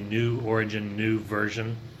gone with the new origin, new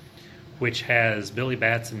version, which has Billy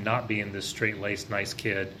Batson not being this straight-laced, nice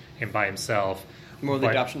kid and by himself. More the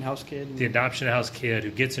adoption house kid. The adoption house kid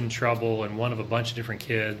who gets in trouble and one of a bunch of different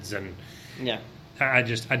kids. And yeah, I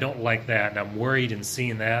don't like that. And I'm worried in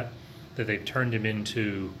seeing that they've turned him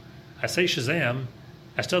into, I say Shazam,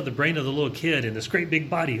 I still have the brain of the little kid and this great big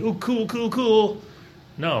body. Oh, cool, cool, cool.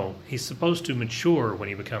 No, he's supposed to mature when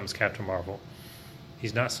he becomes Captain Marvel.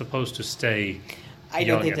 He's not supposed to stay. I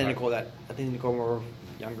don't think they're going to go that. I think they're going to go more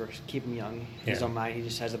younger, keep him young. His own mind, he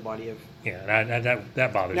just has a body of. Yeah,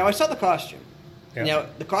 that bothers me. Now, I saw the costume. Yeah. Now,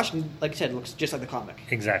 the costume, like I said, looks just like the comic.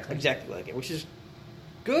 Exactly like it, which is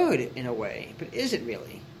good in a way, but is it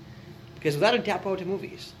really? Because without adapt to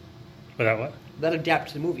movies. Without what? Without adapt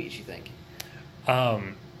to the movies, you think?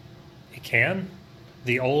 It can.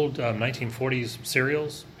 The old 1940s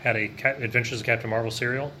serials had a Adventures of Captain Marvel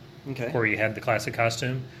serial, where you had the classic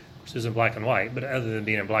costume, which is in black and white. But other than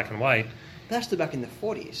being in black and white, that's still back in the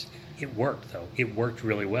 40s. It worked though. It worked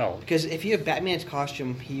really well. Because if you have Batman's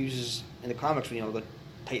costume, he uses in the comics, the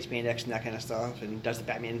tight spandex and that kind of stuff, and does the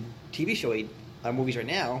Batman TV show movies right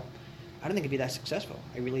now. I don't think it'd be that successful.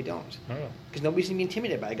 I really don't. Because nobody's going to be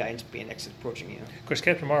intimidated by a guy in spandex approaching you. Of course,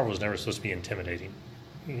 Captain Marvel was never supposed to be intimidating.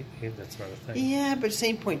 That's another thing. Yeah, but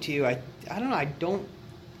same point too. I don't know. I don't.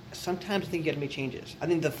 Sometimes I think you got to make changes. I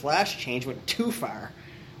think the Flash change went too far.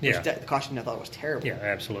 Yeah. The costume I thought was terrible. Yeah,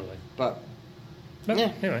 absolutely. But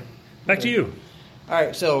yeah. Anyway, back to you. All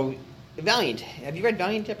right. So, Valiant. Have you read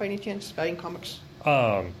Valiant yet by any chance? Valiant comics.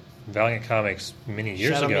 Valiant comics many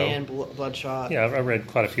years Shadow ago. Man, Bloodshot. Yeah, I read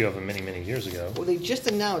quite a few of them many years ago. Well, they just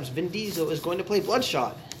announced Vin Diesel is going to play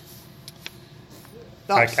Bloodshot.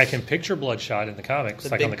 I can picture Bloodshot in the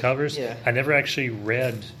comics, on the covers. Yeah. I never actually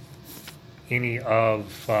read any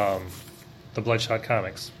of the Bloodshot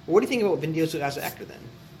comics. Well, what do you think about Vin Diesel as an actor then?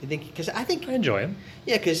 You think? Because I enjoy him.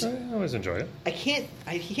 Yeah, because I always enjoy it.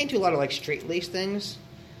 He can't do a lot of straight laced things,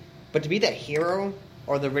 but to be that hero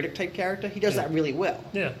or the Riddick type character, he does that really well.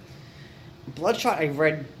 Yeah. Bloodshot, I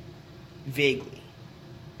read vaguely.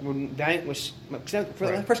 When Valiant was when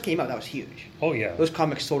it first came out, that was huge. Oh yeah, those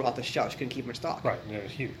comics sold off the shelves. Couldn't keep them in stock. Right, it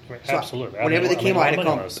was huge. So absolutely. Whenever they came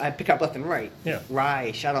out, I'd pick up left and right. Yeah,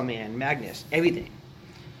 Rai, Shadow Man, Magnus, everything.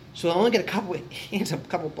 So I only get a couple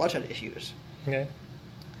of Bloodshot issues. Okay.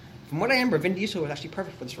 From what I remember, Vin Diesel was actually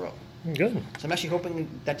perfect for this role. Good. So I'm actually hoping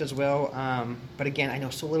that does well. But again, I know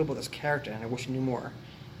so little about this character, and I wish I knew more.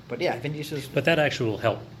 But yeah, Vin Diesel's. But that actually will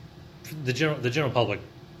help the general public.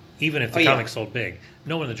 Even if the comics sold big,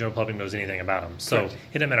 no one in the general public knows anything about him. So Correct.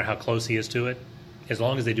 It doesn't matter how close he is to it. As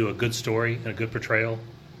long as they do a good story and a good portrayal,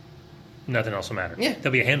 nothing else will matter. Yeah.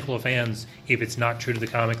 There'll be a handful of fans, if it's not true to the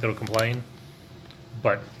comic, that'll complain.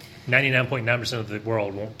 But 99.9% of the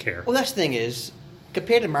world won't care. Well, that's the thing is,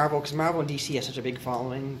 compared to Marvel, because Marvel and DC has such a big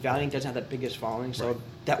following, Valiant doesn't have that biggest following, so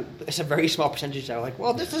it's a very small percentage that are like,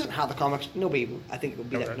 well, this isn't how the comics. Nobody, I think, will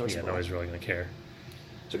be that noticeable. Yeah, nobody's really going to care.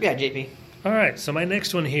 So yeah, JP. All right, so my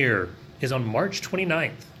next one here is on March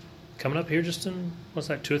 29th. Coming up here just in,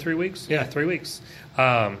 2 or 3 weeks? Yeah, 3 weeks.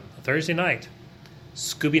 Thursday night,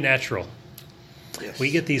 Scooby Natural. Yes. We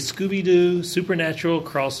get the Scooby-Doo Supernatural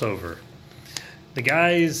crossover. The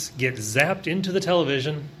guys get zapped into the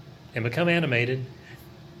television and become animated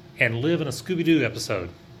and live in a Scooby-Doo episode.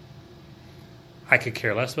 I could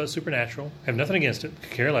care less about Supernatural. I have nothing against it.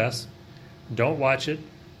 Could care less. Don't watch it.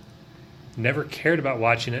 Never cared about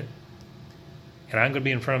watching it. And I'm going to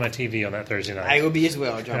be in front of my TV on that Thursday night. I will be as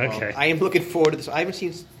well, John. Okay. I am looking forward to this. I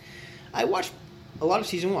watched a lot of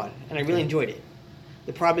season 1, and I really enjoyed it.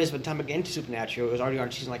 The problem is, by the time I get into Supernatural, it was already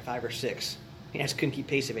on season 5 or 6. I just couldn't keep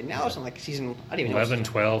pace of it. Now it's on season, I don't even know. 11,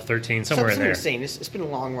 12, 13, somewhere in there. Something insane. It's been a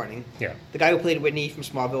long running. Yeah. The guy who played Whitney from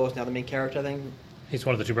Smallville is now the main character, I think. He's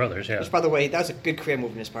one of the two brothers, yeah. Which, by the way, that was a good career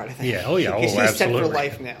move in his part, I think. Yeah, oh yeah, he's absolutely. Set for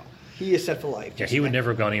life now. He is set for life. Yeah, he would never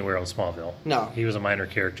have gone anywhere on Smallville. No. He was a minor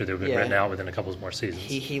character that would have been written out within a couple more seasons.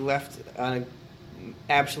 He left on an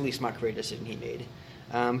absolutely smart career decision he made.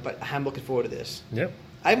 But I'm looking forward to this. Yep.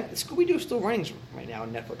 Scooby-Doo is still running right now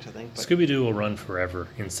on Netflix, I think. Scooby-Doo will run forever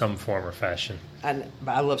in some form or fashion. But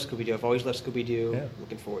I love Scooby-Doo. I've always loved Scooby-Doo. Yeah.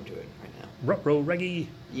 Looking forward to it right now. Ruh-roh, Reggie.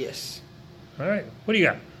 Yes. All right. What do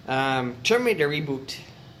you got? Terminator reboot.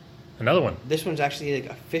 Another one. This one's actually like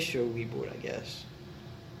official reboot, I guess.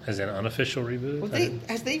 As an unofficial reboot? Well,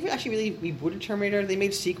 has they actually really rebooted Terminator? They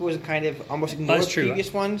made sequels and kind of almost ignored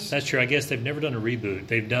previous ones. That's true. I guess they've never done a reboot.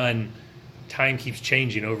 They've done time keeps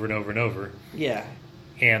changing over and over and over. Yeah.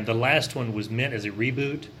 And the last one was meant as a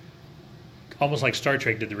reboot, almost like Star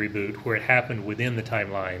Trek did the reboot, where it happened within the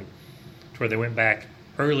timeline, to where they went back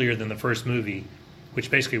earlier than the first movie, which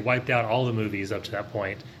basically wiped out all the movies up to that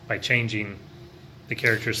point by changing the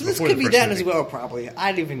characters so before this the could first be that movie. As well, probably.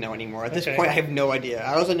 I don't even know anymore. At this point, I have no idea.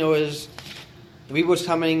 All I know is the reboot's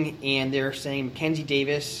coming, and they're saying Mackenzie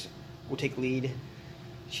Davis will take lead.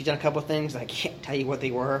 She's done a couple of things, and I can't tell you what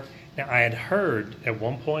they were. Now, I had heard at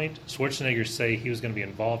one point Schwarzenegger say he was going to be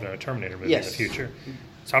involved in a Terminator movie in the future.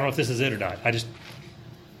 So I don't know if this is it or not.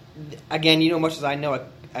 Again, much as I know,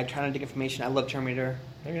 I try not to dig information. I love Terminator.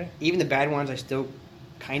 Okay. Even the bad ones, I still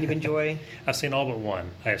kind of enjoy. I've seen all but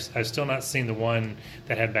one. I've still not seen the one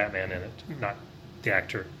that had Batman in it. Not the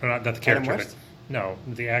actor. Or not the character. Adam West? But, no,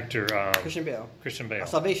 the actor. Christian Bale. Christian Bale.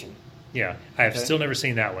 Salvation. Yeah. I have still never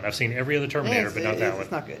seen that one. I've seen every other Terminator, but not that one.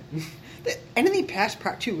 It's not good. Anything past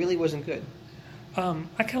Part 2 really wasn't good. I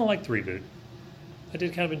kind of liked the reboot. I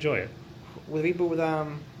did kind of enjoy it. With the reboot with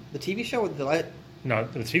the TV show with the... No,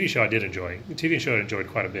 the TV show I did enjoy. The TV show I enjoyed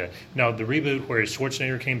quite a bit. No, the reboot where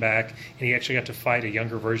Schwarzenegger came back and he actually got to fight a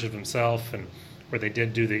younger version of himself, and where they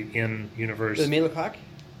did do the in-universe. The Emilia Clarke?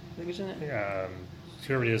 I think was in it?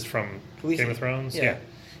 Whoever it is from Khaleesi. Game of Thrones. Yeah.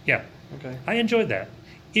 Yeah. Okay. I enjoyed that.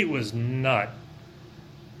 It was not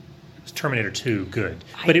Terminator 2 good,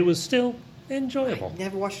 but it was still enjoyable. I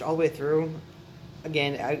never watched it all the way through.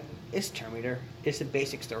 Again, it's Terminator. It's a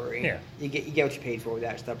basic story. Yeah. You get what you paid for with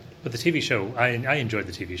that stuff. But the TV show, I enjoyed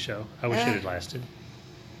the TV show. I wish it had lasted.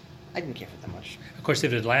 I didn't care for it that much. Of course,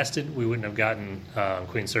 if it had lasted, we wouldn't have gotten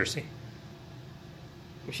Queen Cersei.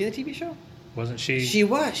 Was she in the TV show? Wasn't she? She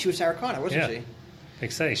was. She was Sarah Connor, wasn't she? They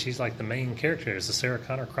say she's like the main character. It's the Sarah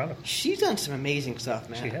Connor Chronicles. She's done some amazing stuff,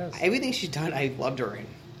 man. She has. Everything she's done, I loved her in.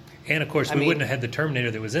 And, of course, we wouldn't have had the Terminator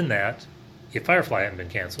that was in that if Firefly hadn't been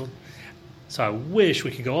canceled. So I wish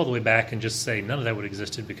we could go all the way back and just say none of that would have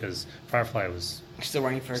existed because Firefly was still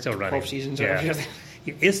running for 12 seasons. Yeah.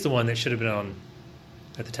 It's the one that should have been on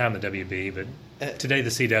at the time the WB, but today the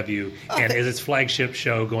CW, and is its flagship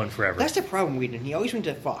show going forever. That's the problem, Whedon. He always went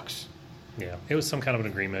to Fox. Yeah, it was some kind of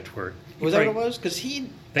an agreement where was that what it was? Because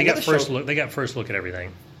they got first look. They got first look at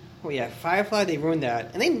everything. Oh yeah, Firefly. They ruined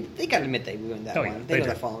that, and they got to admit they ruined that one. They know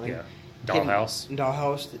that following. Yeah.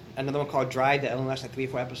 Dollhouse. Another one called Drive that only lasted like 3 or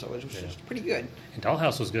 4 episodes, which is pretty good. And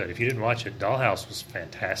Dollhouse was good. If you didn't watch it, Dollhouse was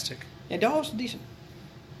fantastic. Yeah, Dollhouse was decent.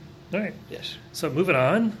 All right. Yes. So moving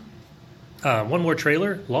on. One more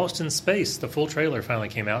trailer, Lost in Space. The full trailer finally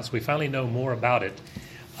came out, so we finally know more about it.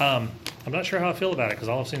 I'm not sure how I feel about it because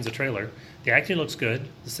all I've seen is a trailer. The acting looks good.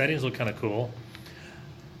 The settings look kind of cool.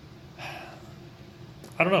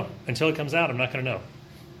 I don't know. Until it comes out, I'm not going to know.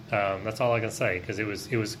 That's all I can say because it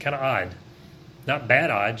was kind of odd. Not bad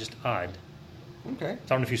odd, just odd. Okay. I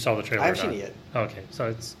don't know if you saw the trailer. I haven't seen it yet. Okay, so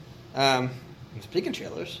it's... Speaking of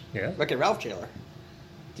trailers, yeah. Wreck-It Ralph trailer.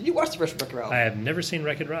 Did you watch the first Wreck-It Ralph? I have never seen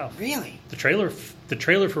Wreck-It Ralph. Really? The trailer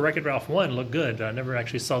for Wreck-It Ralph 1 looked good, but I never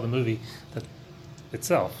actually saw the movie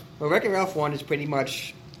itself. Well, Wreck-It Ralph 1 is pretty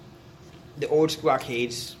much the old school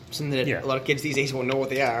arcades, something that a lot of kids these days won't know what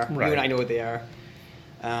they are. Right. You and I know what they are.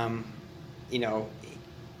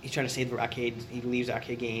 He's trying to save the arcade. He leaves the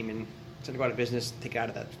arcade game and trying to go out of business, take it out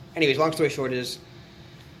of that. Anyways, long story short is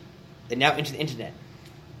they're now into the internet.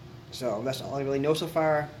 So that's all I really know so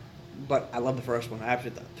far. But I love the first one.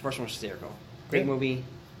 The first one was hysterical. Great movie.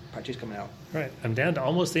 Part 2's coming out. Right. I'm down to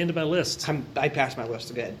almost the end of my list. I passed my list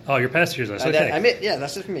again. Oh, you're past your list. Okay.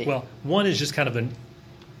 That's it for me. Well, one is just kind of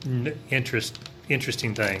an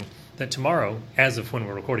interesting thing that tomorrow, as of when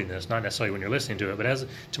we're recording this, not necessarily when you're listening to it, but as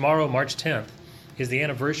tomorrow, March 10th, is the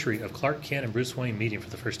anniversary of Clark Kent and Bruce Wayne meeting for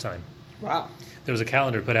the first time. Wow. There was a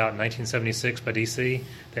calendar put out in 1976 by DC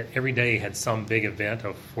that every day had some big event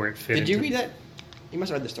of where it fit. Did you read that? You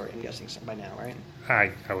must have read the story, I'm guessing, by now, right?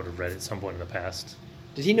 I would have read it at some point in the past.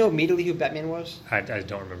 Did he know immediately who Batman was? I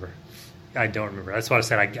don't remember. That's why I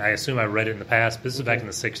said I assume I read it in the past. But this is back in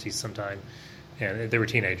the 60s sometime. And they were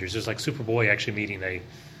teenagers. It was like Superboy actually meeting a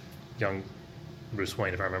young Bruce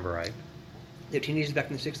Wayne, if I remember right. They were teenagers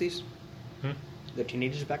back in the 60s? They're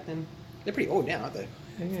teenagers back then? They're pretty old now, aren't they?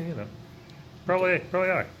 Yeah, Probably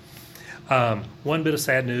are. One bit of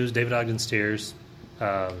sad news, David Ogden Stiers,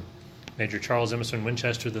 Major Charles Emerson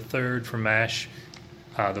Winchester III from MASH,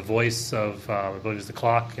 the voice of, I believe it was The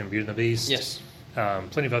Clock in Beauty and the Beast. Yes.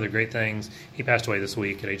 Plenty of other great things. He passed away this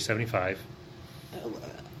week at age 75.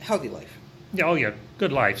 Healthy life. Yeah,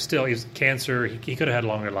 good life. Still, he's cancer. He could have had a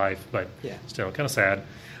longer life, but still, kind of sad.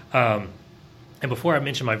 And before I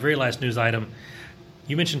mention my very last news item,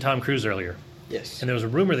 you mentioned Tom Cruise earlier. Yes. And there was a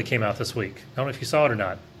rumor that came out this week. I don't know if you saw it or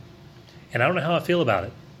not. And I don't know how I feel about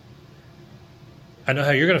it. I know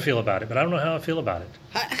how you're going to feel about it, but I don't know how I feel about it.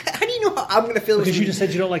 How do you know how I'm going to feel? Because you just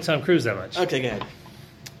said you don't like Tom Cruise that much. Okay, go ahead.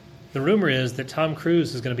 The rumor is that Tom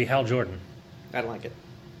Cruise is going to be Hal Jordan. I don't like it.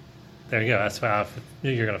 There you go. That's how I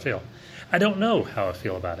knew you were going to feel. I don't know how I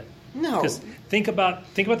feel about it. No. Because think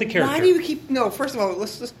about the character. Why do you keep... No, first of all,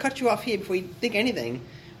 let's cut you off here before you think anything.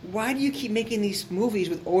 Why do you keep making these movies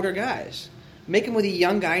with older guys? Make him with a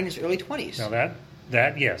young guy in his early 20s. Now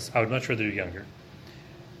that yes, I would much rather do younger.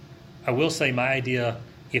 I will say my idea,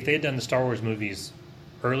 if they had done the Star Wars movies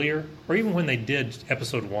earlier, or even when they did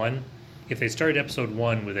Episode 1, if they started episode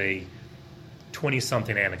 1 with a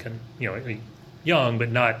 20-something Anakin, young but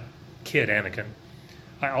not kid Anakin,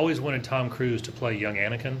 I always wanted Tom Cruise to play young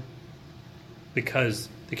Anakin, because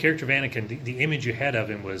the character of Anakin, the image you had of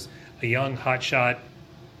him was a young, hotshot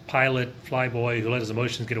pilot, flyboy who let his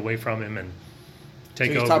emotions get away from him and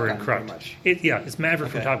take over and corrupt. It's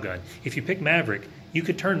Maverick from Top Gun. If you pick Maverick, you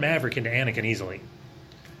could turn Maverick into Anakin easily.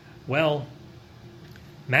 Well,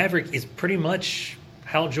 Maverick is pretty much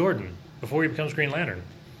Hal Jordan before he becomes Green Lantern.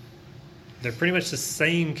 They're pretty much the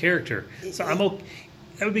same character. So I'm okay.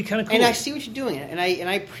 That would be kind of cool. And I see what you're doing, and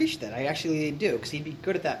I appreciate that. I actually do, because he'd be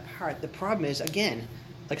good at that part. The problem is, again,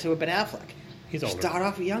 like I said with Ben Affleck, he's older. Start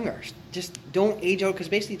off younger. Just don't age out, because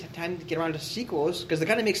basically the time to get around to sequels, because they're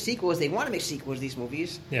going to make sequels. They want to make sequels, these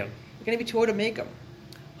movies. Yeah. They're going to be too old to make them.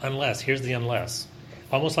 Here's the unless.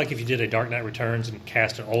 Almost like if you did a Dark Knight Returns and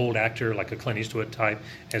cast an old actor, like a Clint Eastwood type,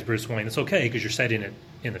 as Bruce Wayne, it's okay, because you're setting it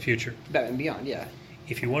in the future. Batman Beyond, yeah.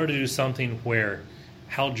 If you wanted to do something where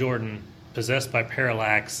Hal Jordan, possessed by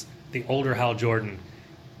Parallax, the older Hal Jordan,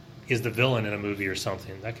 is the villain in a movie or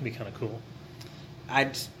something, that could be kind of cool.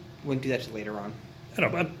 I wouldn't do that till later on. I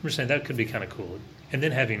don't know, I'm just saying that could be kind of cool. And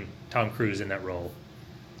then having Tom Cruise in that role.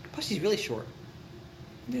 Plus, he's really short.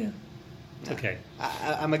 Yeah. It's okay.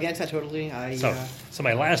 I'm against that totally. So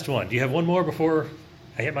my last one. Do you have one more before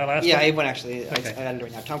I hit my last one? Yeah, I have one actually. Okay. I got it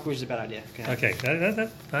right now. Tom Cruise is a bad idea. Okay.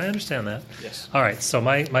 I understand that. Yes. All right. So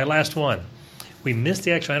my last one. We missed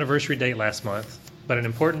the actual anniversary date last month, but an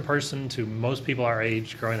important person to most people our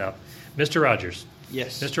age growing up, Mr. Rogers.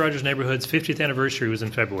 Yes. Mr. Rogers' Neighborhood's 50th anniversary was in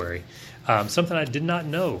February. Something I did not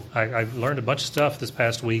know. I learned a bunch of stuff this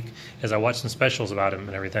past week as I watched some specials about him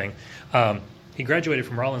and everything. He graduated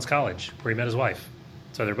from Rollins College, where he met his wife.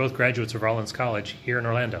 So they're both graduates of Rollins College here in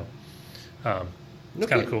Orlando. It's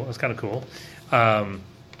kind of cool. It's kind of cool.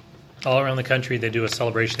 All around the country, they do a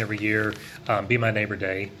celebration every year. Be My Neighbor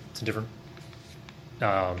Day. It's a different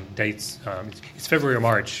dates. It's February or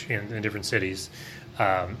March in different cities.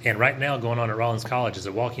 And right now going on at Rollins College is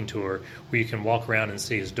a walking tour where you can walk around and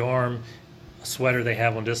see his dorm, a sweater they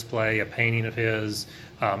have on display, a painting of his,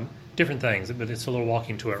 different things. But it's a little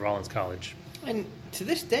walking tour at Rollins College. And to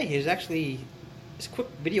this day, there's actually this quick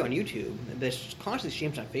video on YouTube that's constantly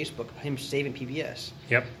streams on Facebook of him saving PBS.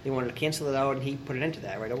 Yep. They wanted to cancel it out, and he put it into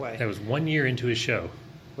that right away. That was 1 year into his show.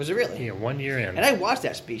 Was it really? Yeah, 1 year in. And I watched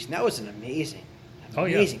that speech, and that was an amazing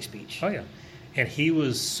speech. Oh, yeah. And he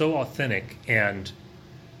was so authentic, and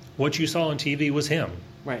what you saw on TV was him.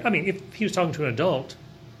 Right. I mean, if he was talking to an adult,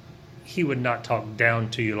 he would not talk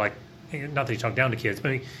down to you like, not that he talked down to kids,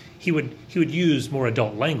 but he would use more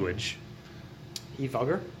adult language. He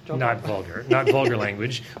vulgar? Not vulgar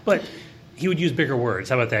language, but he would use bigger words.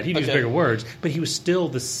 How about that? He'd use bigger words, but he was still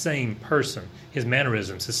the same person. His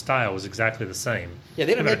mannerisms, his style was exactly the same. Yeah,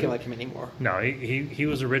 they don't make him like him anymore. No, he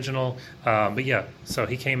was original. But yeah, so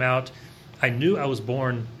he came out. I knew I was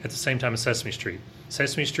born at the same time as Sesame Street.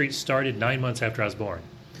 Sesame Street started 9 months after I was born.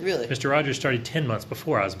 Really? Mr. Rogers started 10 months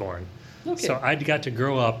before I was born. Okay. So I got to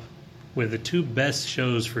grow up with the two best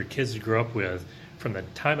shows for kids to grow up with from the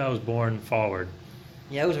time I was born forward.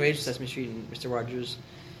 Yeah, I was raised with Sesame Street and Mr. Rogers.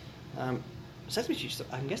 Sesame Street,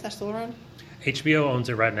 I guess that's still around? HBO owns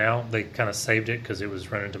it right now. They kind of saved it because it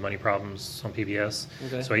was running into money problems on PBS.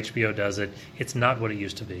 Okay. So HBO does it. It's not what it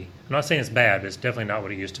used to be. I'm not saying it's bad, but it's definitely not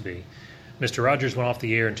what it used to be. Mr. Rogers went off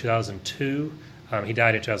the air in 2002. He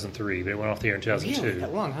died in 2003, but it went off the air in 2002. Really?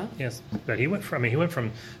 That long, huh? Yes, but he went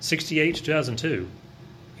from 68 to 2002.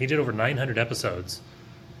 He did over 900 episodes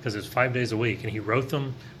because it was 5 days a week, and he wrote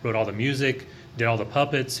them, wrote all the music, did all the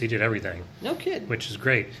puppets. He did everything. No kid. Which is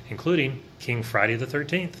great, including King Friday the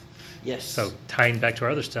 13th. Yes. So tying back to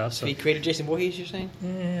our other stuff. So he created Jason Voorhees, you're saying?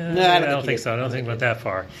 Yeah, no, I don't think so. I don't think went that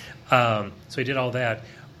far. So he did all that.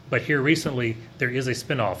 But here recently, there is a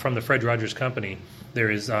spinoff from the Fred Rogers Company. There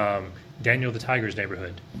is Daniel the Tiger's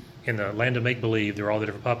Neighborhood. In the land of make-believe, there are all the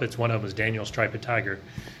different puppets. One of them is Daniel Striped Tiger.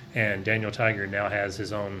 And Daniel Tiger now has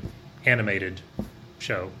his own animated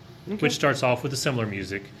show, which starts off with a similar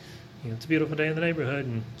music. It's a beautiful day in the neighborhood,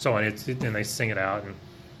 and so on. And they sing it out, and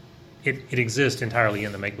it exists entirely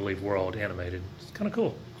in the make-believe world, animated. It's kind of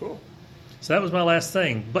cool. Cool. So that was my last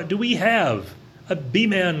thing. But do we have a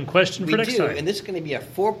B-Man question for next time? We do, and this is going to be a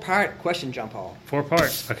 4-part question, John Paul. 4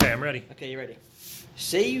 parts. Okay, I'm ready. Okay, you ready?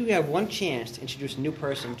 Say you have one chance to introduce a new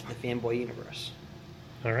person to the fanboy universe.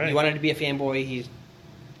 All right. You wanted to be a fanboy.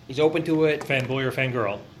 He's open to it. Fanboy or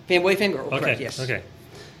fangirl? Fangirl. Okay. Correct, yes. Okay.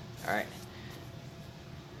 All right.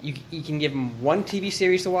 You can give him one TV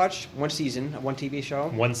series to watch, one season of one TV show.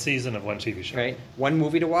 One season of one TV show. Right. One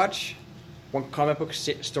movie to watch, one comic book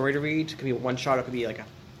story to read. It could be one shot. It could be like a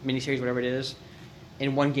miniseries, whatever it is.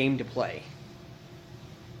 and one game to play.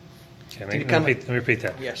 Okay, let me repeat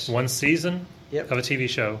that. Yes. One season Yep. of a TV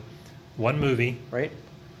show, one movie, Right?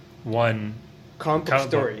 one Comic book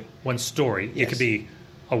story. one story. It Yes. could be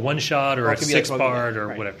a one shot or Or a it could be like 6-part or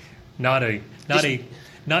right. whatever.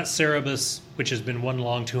 Not Cerebus, which has been one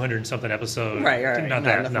long 200 and something episode. Right. Not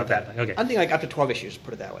nothing that. like Okay. I'm thinking like up to 12 issues,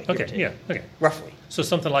 put it that way. give or Okay. take. Yeah. Okay. Roughly. So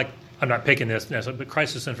something like, I'm not picking this, but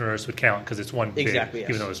Crisis on Infinite Earths would count because it's one Exactly, big, yes.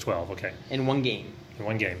 even though it's 12. Okay. In one game. In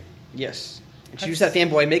one game. Yes. And choose that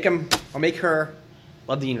fanboy, make him or make her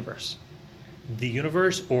love the universe. The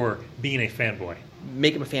universe or being a fanboy.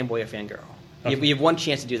 Make him a fanboy or fangirl. Okay. You have one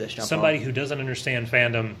chance to do this, John Somebody Paul. who doesn't understand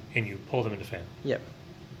fandom and you pull them into fan. Yep.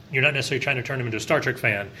 You're not necessarily trying to turn them into a Star Trek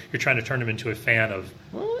fan. You're trying to turn them into a fan of.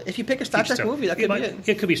 Well, if you pick a Star Trek stuff. movie, that could be it.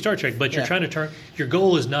 It could be Star Trek, but you're Yeah. trying to turn. Your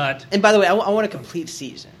goal is not And by the way, I want a complete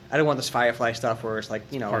season. I don't want this Firefly stuff where it's like,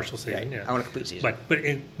 partial season. Yeah. I want a complete season.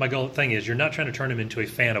 My goal thing is you're not trying to turn them into a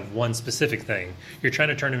fan of one specific thing. You're trying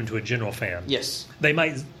to turn them into a general fan. Yes. They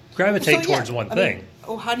might gravitate So, yeah, towards one I thing.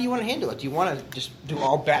 mean, how do you want to handle it? Do you want to just do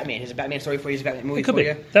all Batman? Is a Batman story for you? Is a Batman movie It could for be.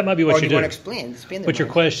 you? That might be what or you do. do. You want to expand But your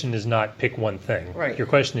mind? question is not pick one thing. Right. Your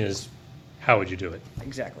question is, how would you do it?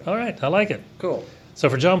 Exactly. All right, I like it. Cool. So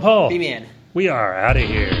for John Paul, B-Man. we are out of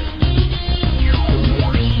here.